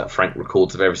tapes that Frank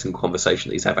records of every single conversation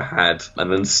that he's ever had,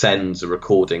 and then sends a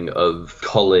recording of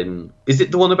Colin. Is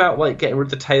it the one about like getting rid of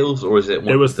the tails, or is it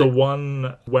one? It was the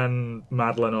one when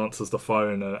Madeline answers the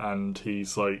phone and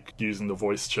he's like using the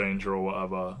voice changer or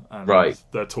whatever, and right,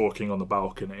 they're talking on the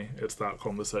balcony. It's that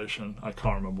conversation. I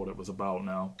can't remember what it was about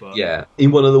now, but yeah,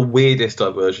 in one of the weirdest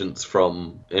divergents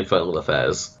from Infernal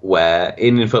Affairs, where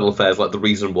in Infernal Affairs, like, the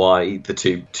reason why the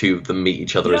two of them meet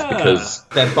each other is because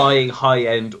they're buying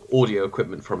high-end audio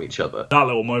equipment from each other. That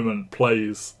little moment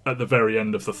plays at the very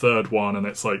end of the third one, and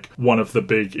it's like one of the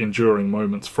big enduring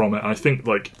moments from it. And I think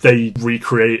like they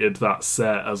recreated that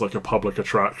set as like a public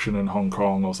attraction in Hong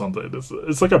Kong or something.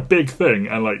 It's like a big thing,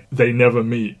 and like they never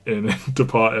meet in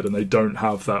Departed, and they don't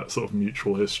have that sort of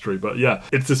mutual history. But yeah,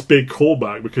 it's this big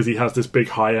callback because he has this big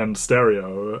high-end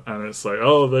stereo, and it's like,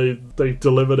 oh, they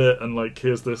delivered it, and like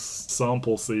here's this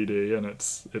sample CD, and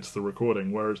it's the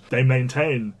recording, whereas they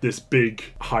maintain this big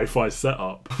hi-fi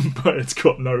setup but it's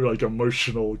got no like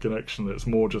emotional connection. It's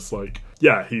more just like,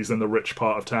 yeah, he's in the rich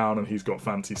part of town and he's got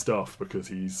fancy stuff because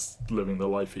he's living the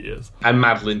life he is. And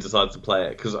Madeline decides to play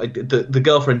it because the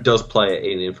girlfriend does play it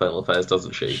in Infernal Affairs,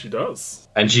 doesn't she? She does,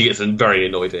 and she gets very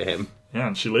annoyed at him. Yeah,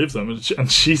 and she leaves him,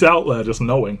 and she's out there just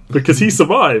knowing. Because he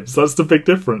survives, that's the big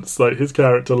difference. Like, his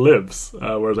character lives,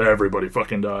 whereas everybody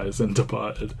fucking dies in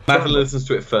Departed. Madeline listens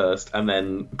to it first, and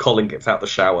then Colin gets out the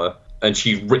shower, and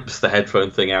she rips the headphone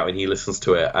thing out, and he listens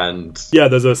to it, and... Yeah,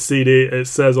 there's a CD, it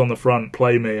says on the front,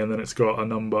 play me, and then it's got a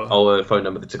number. Oh, a phone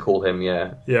number to call him,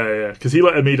 yeah. Yeah, because he,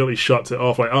 like, immediately shuts it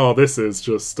off, like, oh, this is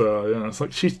just, it's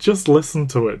like, she's just listened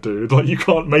to it, dude. Like, you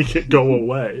can't make it go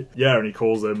away. Yeah, and he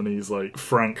calls him, and he's like,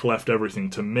 Frank left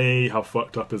everything to me, how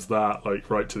fucked up is that?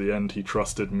 Like, right to the end, he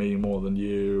trusted me more than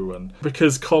you, and...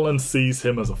 Because Colin sees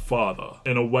him as a father,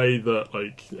 in a way that,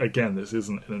 like, again, this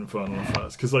isn't an Infernal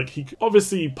Affairs, because, like, he,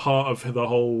 obviously, part of the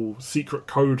whole secret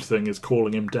code thing is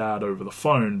calling him dad over the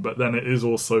phone, but then it is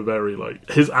also very like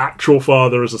his actual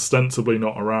father is ostensibly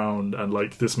not around, and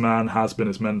like this man has been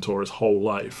his mentor his whole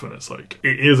life, and it's like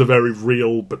it is a very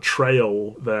real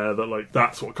betrayal there that like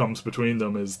that's what comes between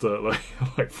them, is that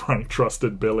like Frank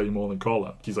trusted Billy more than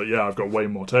Colin. He's like, yeah, I've got way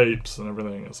more tapes and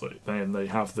everything. It's like then they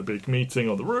have the big meeting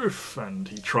on the roof and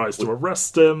he tries to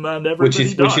arrest him and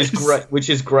everybody dies. Which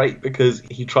is great because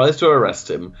he tries to arrest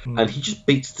him and he just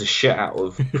beats the shit out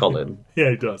of Colin.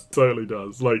 Yeah, he does. Totally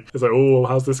does. Like, it's like, oh,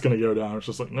 how's this going to go down? It's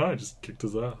just like, no, I just kicked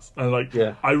his ass. And like,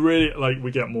 yeah. I really, like,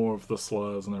 we get more of the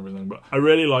slurs and everything, but I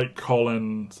really like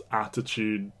Colin's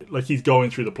attitude. Like, he's going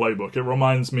through the playbook. It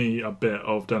reminds me a bit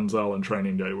of Denzel in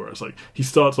Training Day, where it's like, he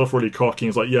starts off really cocky.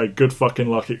 He's like, yeah, good fucking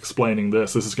luck explaining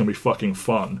this. This is going to be fucking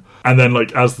fun. And then,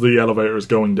 like, as the elevator is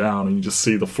going down and you just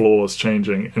see the floors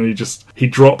changing, and he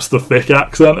drops the thick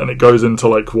accent and it goes into,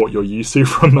 like, what you're used to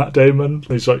from Matt Damon. And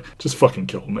he's like, just fucking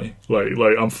kill me.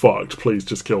 Like I'm fucked. Please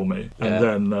just kill me. Yeah.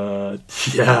 And then,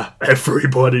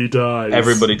 everybody dies.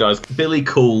 Everybody dies. Billy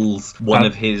calls one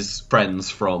of his friends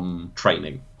from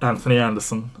training. Anthony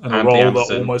Anderson, and a Anthony role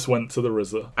Anderson. that almost went to the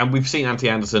RZA. And we've seen Anthony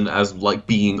Anderson as, like,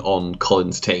 being on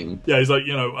Colin's team. Yeah, he's like,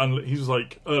 and he was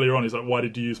like, earlier on, he's like, why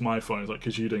did you use my phone? He's like,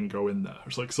 because you didn't go in there.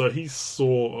 It's like, so he's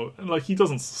sort of, like, he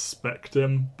doesn't suspect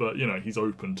him, but, he's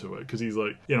open to it, because he's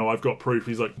like, I've got proof.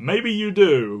 He's like, maybe you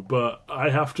do, but I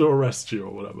have to arrest you,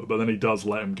 or whatever. But then he does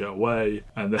let him get away,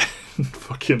 and then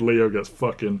fucking Leo gets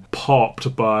fucking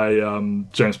popped by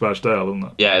James Badge Dale, isn't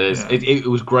it? Yeah, it is. Yeah. It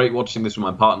was great watching this with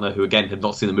my partner, who, again, had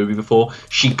not seen the movie before.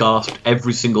 She gasped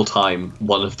every single time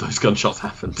one of those gunshots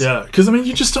happened. Yeah, because,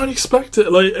 you just don't expect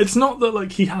it. Like, it's not that,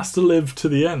 like, he has to live to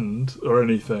the end or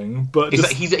anything, but It's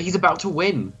like he's about to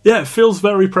win. yeah, it feels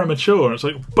very premature. It's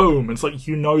like, boom. It's like,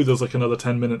 there's, like, another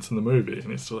 10 minutes in the movie,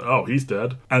 and it's like, oh, he's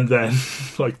dead. And then,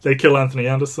 like, they kill Anthony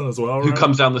Anderson as well, Who right?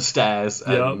 comes down the stairs,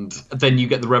 and then you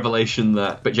get the revelation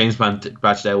that James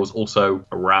Badge Dale was also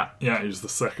a rat. Yeah, he was the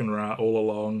second rat all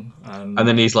along. And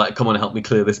then he's like, come on, help me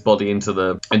clear this body into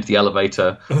the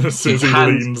elevator. as soon as he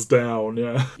leans down,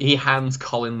 He hands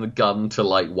Colin the gun to,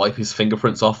 like, wipe his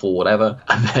fingerprints off or whatever,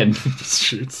 and then he just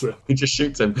shoots him. he just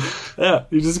shoots him. Yeah,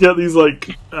 you just get these,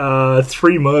 like,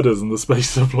 3 murders in the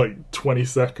space of, like, 20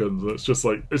 seconds. It's just,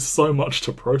 like, it's so much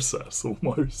to process,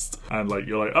 almost. And, like,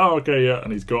 you're like, oh, okay, yeah,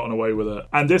 and he's gotten away with it.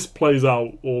 And this plays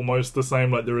out almost the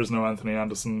same. Like, there is no Anthony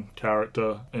Anderson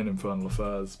character in Infernal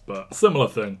Affairs, but similar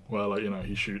thing, where, like,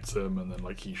 he shoots him, and then,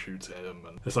 like, he shoots him,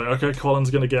 and it's like, okay,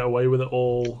 Colin's gonna get away with it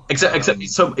all. Except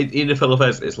so in Infernal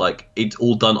Affairs, it's like, it's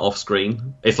all done off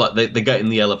screen. It's like they get in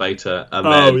the elevator, and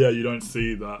then... Oh, yeah, you don't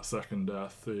see that second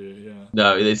death, do you? Yeah.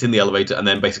 No, it's in the elevator, and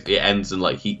then basically it ends, and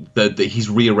like he's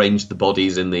rearranged the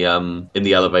bodies in the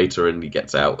elevator, and he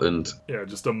gets out, and Yeah,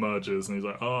 just emerges, and he's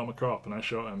like, oh, I'm a cop, and I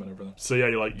shot him, and everything. So yeah,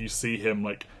 you see him,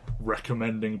 like,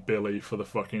 recommending Billy for the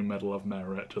fucking Medal of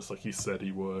Merit, just like he said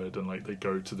he would, and, like, they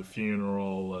go to the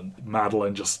funeral, and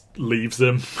Madeline just leaves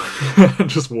him, and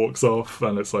just walks off,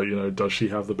 and it's like, does she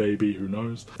have the baby? Who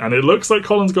knows? And it looks like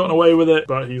Colin's gotten away with it,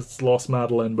 but he's lost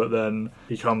Madeline, but then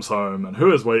he comes home, and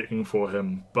who is waiting for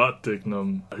him but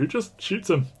Dignam, who just shoots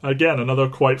him. Again, another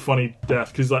quite funny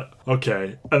death, because he's like,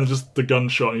 okay, and just the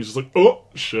gunshot, and he's just like, oh,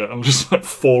 shit, I'm just, like,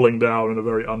 falling down in a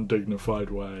very undignified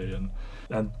way,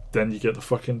 and then you get the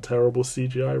fucking terrible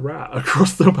CGI rat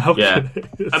across the balcony.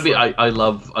 yeah. I mean, I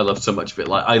love so much of it.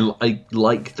 Like, I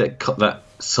like that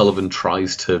Sullivan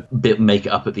tries to make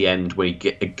it up at the end when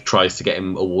he tries to get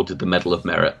him awarded the Medal of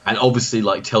Merit, and obviously,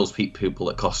 like, tells people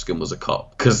that Costigan was a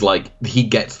cop, because, like, he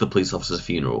gets the police officer's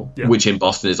funeral, which in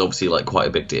Boston is obviously, like, quite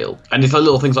a big deal. And it's like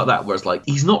little things like that where it's like,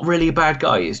 he's not really a bad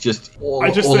guy. It's just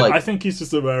I think he's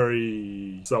just a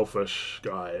very selfish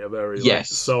guy, a very like,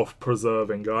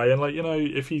 self-preserving guy, and, like,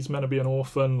 if he's meant to be an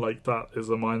orphan, like, that is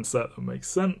a mindset that makes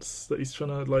sense, that he's trying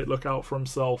to, like, look out for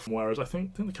himself. Whereas I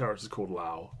think the character's called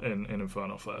Lau in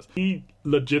Infernal Affairs. He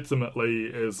legitimately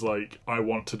is like, I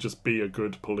want to just be a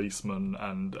good policeman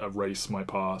and erase my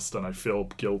past, and I feel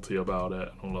guilty about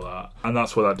it and all of that. And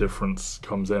that's where that difference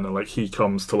comes in, and, like, he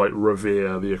comes to, like,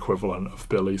 revere the equivalent of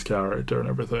Billy's character and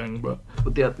everything. But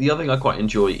the other thing I quite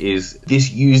enjoy is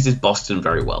this uses Boston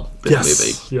very well, this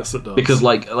movie. Yes, it does. Because,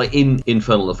 like in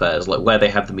Infernal Affairs, like, where they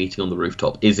have the meeting on the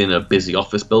rooftop is in a busy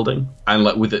office building, and,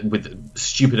 like, with a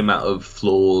stupid amount of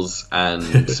floors,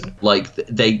 and like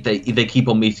they keep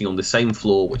on meeting on the same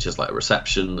floor, which is like a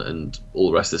reception and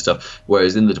all the rest of the stuff.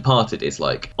 Whereas in The Departed, it's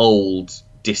like old,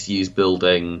 disused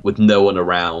building with no one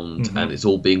around, and it's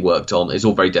all being worked on. It's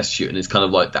all very destitute, and it's kind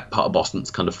of like that part of Boston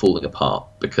that's kind of falling apart,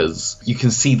 because you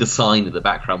can see the sign in the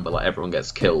background where, like, everyone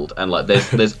gets killed, and, like,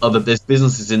 there's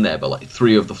businesses in there, but, like,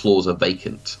 3 of the floors are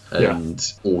vacant,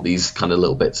 and all these kind of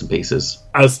little bits and pieces.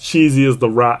 As cheesy as the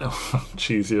rat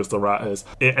is,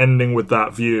 it ending with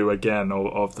that view again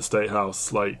of the State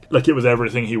House, like it was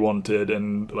everything he wanted,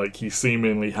 and, like, he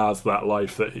seemingly has that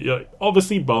life that he, like,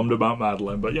 obviously bummed about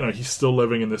Madeline, but, he's still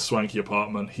living in this swanky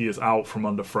apartment. He is out from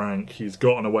under Frank. He's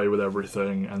gotten away with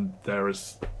everything, and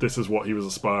this is what he was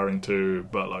aspiring to.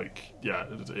 But, like, yeah,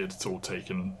 it's all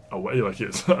taken away. Like,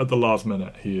 it's at the last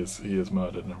minute, he is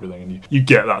murdered and everything, and you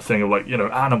get that thing of, like,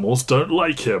 animals don't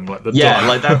like him, like the dog.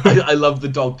 Like that. I love the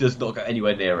dog does not go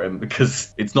anywhere near him,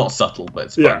 because it's not subtle, but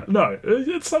it's fun. No,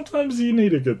 it's sometimes you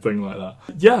need a good thing like that.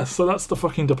 Yeah, so that's the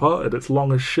fucking Departed. It's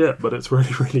long as shit, but it's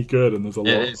really, really good, and there's a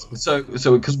lot. So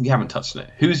because we haven't touched on it,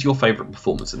 who's your favourite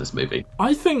performance in this movie?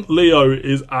 I think Leo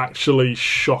is actually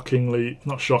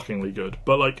not shockingly good,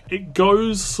 but, like, it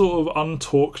goes sort of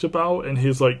untalked about in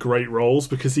his, like, great roles,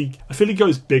 because I feel he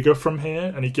goes bigger from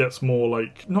here, and he gets more,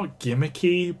 like, not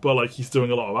gimmicky, but, like, he's doing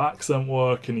a lot of accent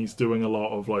work, and he's doing a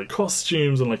lot of, like,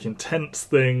 costumes and, like, intense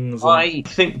things. I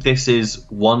think this is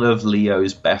one of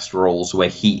Leo's best roles, where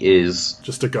he is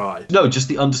just a guy. No, just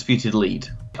the undisputed lead.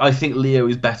 I think Leo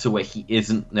is better where he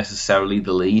isn't necessarily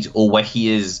the lead, or where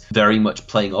he is very much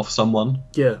playing off someone.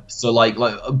 Yeah. So like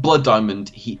Blood Diamond,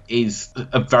 he is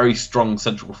a very strong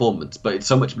central performance, but it's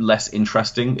so much less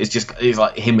interesting. It's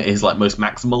like him at his like most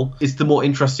maximal. It's the more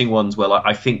interesting ones where like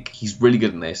I think he's really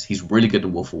good in this. He's really good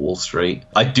in Wolf of Wall Street.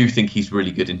 I do think he's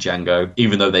really good in Django,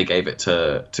 even though they gave it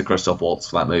to Christoph Waltz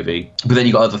for that movie. But then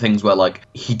you got other things where like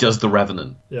he does The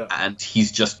Revenant, and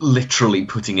he's just literally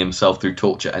putting himself through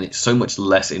torture, and it's so much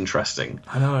less interesting.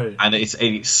 I know. And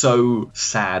it's so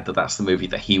sad that that's the movie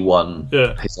that he won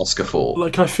his Oscar for.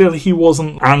 Like, I feel he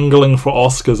wasn't angling for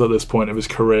Oscars at this point of his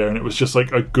career, and it was just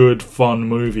like a good, fun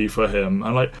movie for him.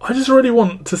 And like, I just really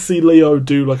want to see Leo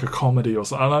do like a comedy or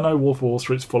something. And I know Wolf of Wall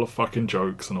Street's full of fucking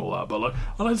jokes and all that, but like,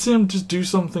 I'd like to see him just do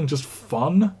something just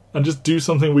fun. And just do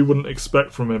something we wouldn't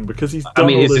expect from him, because he's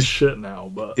done all this shit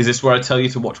now. But is this where I tell you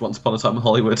to watch Once Upon a Time in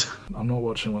Hollywood? I'm not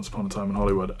watching Once Upon a Time in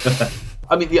Hollywood.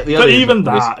 I mean, the but even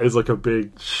that is like a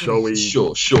big showy.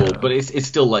 Sure, but it's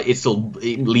still like it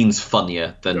leans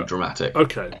funnier than dramatic.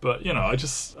 Okay, but you know,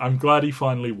 I'm glad he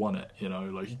finally won it. You know,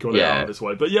 like he got it out of his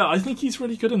way. But yeah, I think he's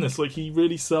really good in this. Like he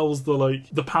really sells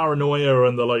the paranoia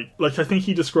and the like I think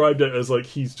he described it as like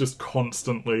he's just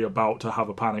constantly about to have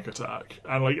a panic attack,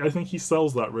 and like I think he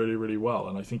sells that really, really well.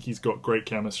 And I think he's got great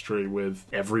chemistry with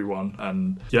everyone.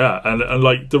 And yeah, and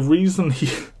like the reason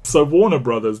so Warner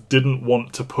Brothers didn't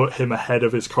want to put him ahead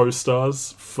of his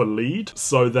co-stars for lead,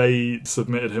 so they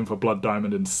submitted him for Blood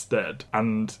Diamond instead.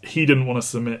 And he didn't want to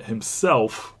submit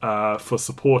himself for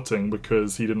supporting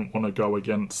because he didn't want to go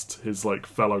against his like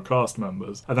fellow cast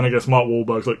members. And then I guess Mark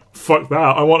Wahlberg's like, fuck that,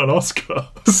 I want an Oscar.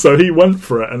 So he went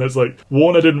for it, and it's like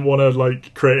Warner didn't want to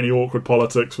like create any awkward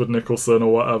politics with Nicholson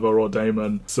or whatever, or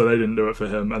Damon, so they didn't do it for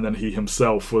him. And then he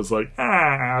himself was like,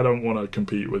 I don't want to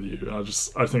compete with you. And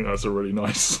I think that's a really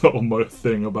nice little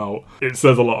thing about it.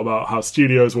 Says a lot about how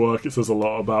studios work, it says a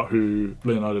lot about who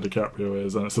Leonardo DiCaprio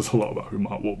is, and it says a lot about who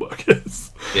Mark Wahlberg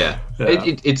is.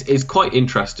 It's quite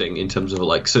interesting in terms of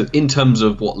like, so in terms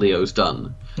of what Leo's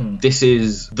done, this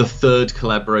is the third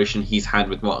collaboration he's had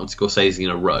with Martin Scorsese in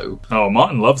a row. Oh,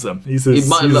 Martin loves him. He's his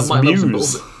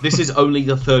muse. This is only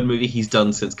the third movie he's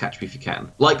done since Catch Me If You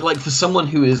Can. Like for someone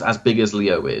who is as big as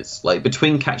Leo is, like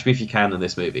between Catch Me If You Can and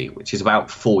this movie, which is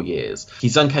about 4 years,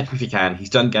 he's done Catch Me If You Can, he's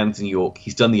done Gangs in New York,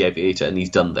 he's done The Aviator, and he's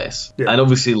done this. And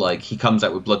obviously like he comes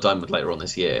out with Blood Diamond later on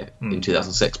this year in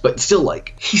 2006, but still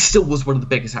like he still was one of the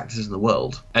biggest actors in the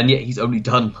world, and yet he's only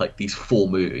done like these 4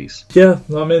 movies. Yeah,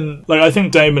 I mean, like I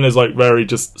think Damon is like very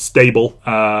just stable,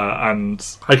 and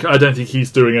I don't think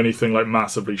he's doing anything like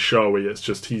massively showy. It's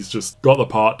just he's just got the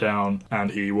part down,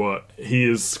 and he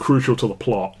is crucial to the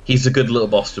plot. He's a good little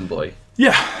Boston boy.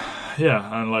 Yeah,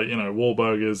 and like, you know,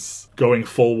 Wahlberg is going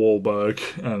full Wahlberg,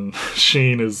 and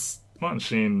Martin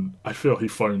Sheen, I feel he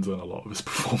phones in a lot of his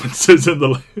performances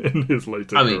in his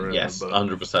later career. I mean, yes,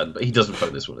 100%, but he doesn't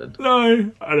phone this one in.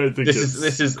 No, I don't think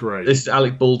this is great. This is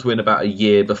Alec Baldwin about a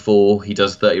year before he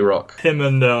does 30 Rock. Him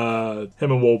and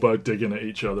Wahlberg digging at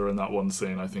each other in that one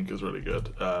scene, I think, is really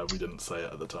good. We didn't say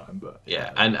it at the time, but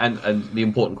yeah. And the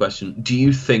important question: do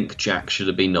you think Jack should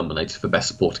have been nominated for Best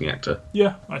Supporting Actor?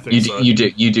 Yeah, I think so. You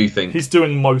do think he's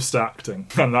doing most acting,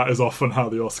 and that is often how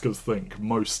the Oscars think: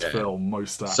 most film,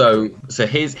 most acting. So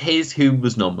here's who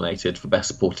was nominated for Best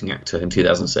Supporting Actor in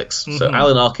 2006. So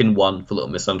Alan Arkin won for Little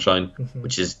Miss Sunshine,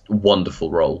 which is a wonderful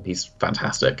role. He's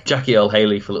fantastic. Jackie Earle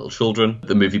Haley for Little Children,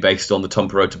 the movie based on the Tom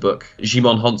Perrotta book.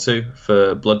 Jimon Honsu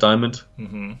for Blood Diamond.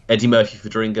 Eddie Murphy for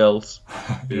Dreamgirls,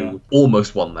 who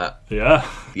almost won that. Yeah.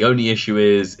 The only issue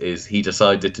is he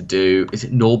decided to do, is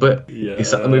it Norbit? Yeah.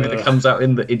 Is that the movie that comes out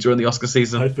during the Oscar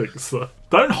season? I think so.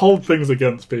 Don't hold things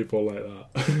against people like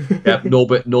that. Yeah,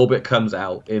 Norbit comes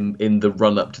out in the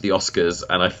run-up to the Oscars,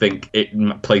 and I think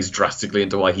it plays drastically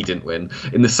into why he didn't win.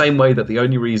 In the same way that the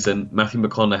only reason Matthew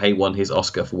McConaughey won his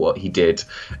Oscar for what he did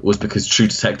was because True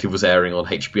Detective was airing on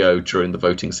HBO during the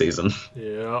voting season.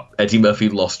 Yeah. Eddie Murphy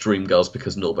lost Dreamgirls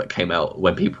because Norbit came out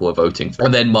when people were voting.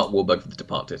 And then Mark Wahlberg for The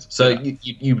Departed. So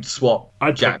you would swap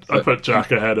Jack. I put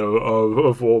Jack ahead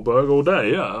of Wahlberg all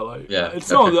day,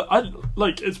 It's not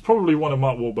that it's probably one of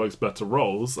Mark Wahlberg's better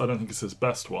roles. I don't think it's his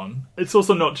best one. It's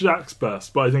also not Jack's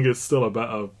best, but I think it's still a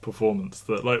better performance.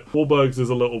 That like Wahlberg's is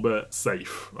a little bit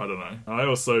safe. I don't know. I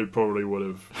also probably would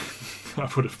have I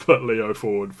would have put Leo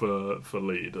forward for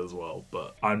lead as well,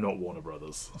 but I'm not Warner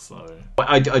Brothers, so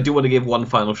I do want to give one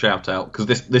final shout out, because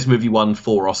this movie won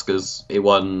 4 Oscars. It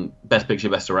won Best Picture,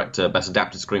 Best Director, Best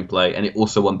Adapted Screenplay, and it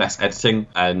also won Best Editing.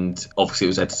 And obviously it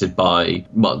was edited by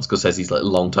Martin Scorsese's like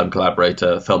long-term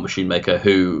collaborator, Thelma Schoonmaker,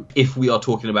 who, if we are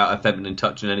talking about a feminine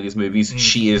touch in any of these movies,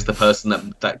 she is the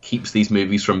person that keeps these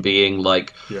movies from being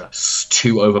like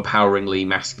too overpoweringly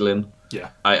masculine. Yeah.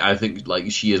 I think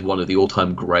like she is one of the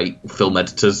all-time great film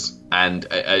editors, and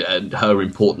her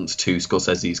importance to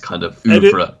Scorsese's kind of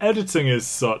oeuvre. Editing is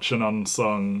such an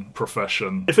unsung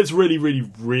profession. If it's really, really,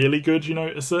 really good, you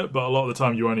notice it, but a lot of the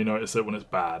time you only notice it when it's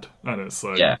bad, and it's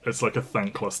like it's like a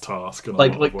thankless task. In a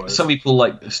lot of ways. Some people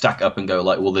like stack up and go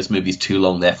like, well, this movie's too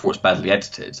long, therefore it's badly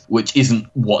edited, which isn't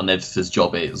what an editor's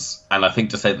job is. And I think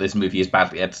to say that this movie is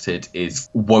badly edited is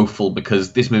woeful,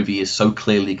 because this movie is so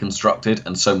clearly constructed,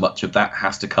 and so much of that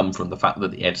has to come from the fact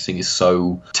that the editing is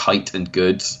so tight and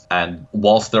good. And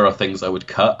whilst there are things I would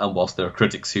cut, and whilst there are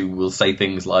critics who will say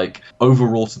things like,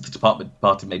 overwrought as the Department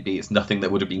Party may be, it's nothing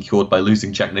that would have been cured by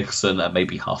losing Jack Nicholson at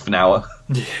maybe half an hour.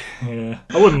 Yeah,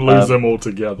 I wouldn't lose them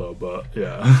altogether, but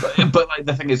yeah. but like,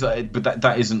 the thing is, but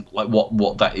that isn't like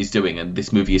what that is doing, and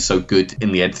this movie is so good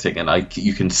in the editing, and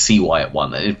you can see why it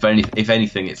won. If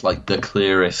anything, it's like the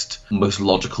clearest, most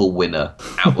logical winner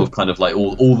out of kind of like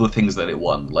all the things that it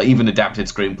won. Like even adapted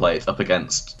screenplay, it's up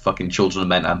against fucking Children of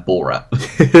Men and Borat.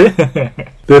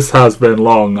 This has been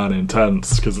long and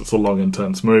intense, because it's a long,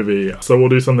 intense movie. So we'll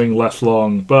do something less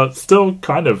long, but still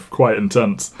kind of quite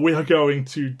intense. We are going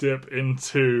to dip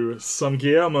into some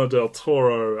Guillermo del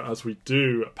Toro as we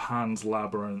do Pan's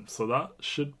Labyrinth. So that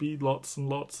should be lots and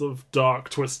lots of dark,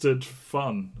 twisted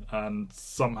fun, and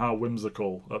somehow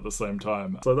whimsical at the same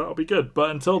time. So that'll be good. But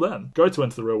until then, go to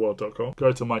IntoTheRealWorld.com,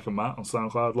 go to Mike and Matt on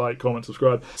SoundCloud, like, comment,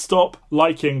 subscribe. Stop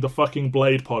liking the fucking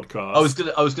Blade podcast.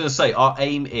 I was gonna say, our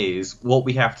aim is, what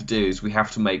we have to do is we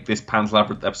have to make this Pan's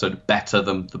Labyrinth episode better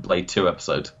than the Blade 2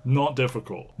 episode. Not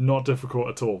difficult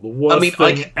at all. The worst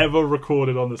thing ever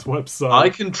recorded on this website. I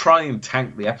can try and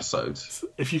tank the episode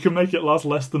if you can make it last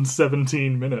less than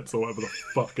 17 minutes or whatever the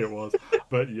fuck it was.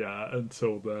 But yeah,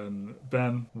 until then,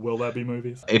 Ben, will there be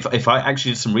movies? If I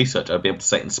actually did some research, I'd be able to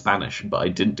say it in Spanish, but I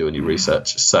didn't do any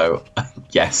research, so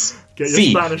yes. Get your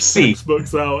Spanish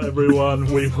textbooks out, everyone.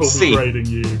 We will be grading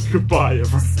you. Goodbye,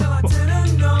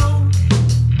 everyone.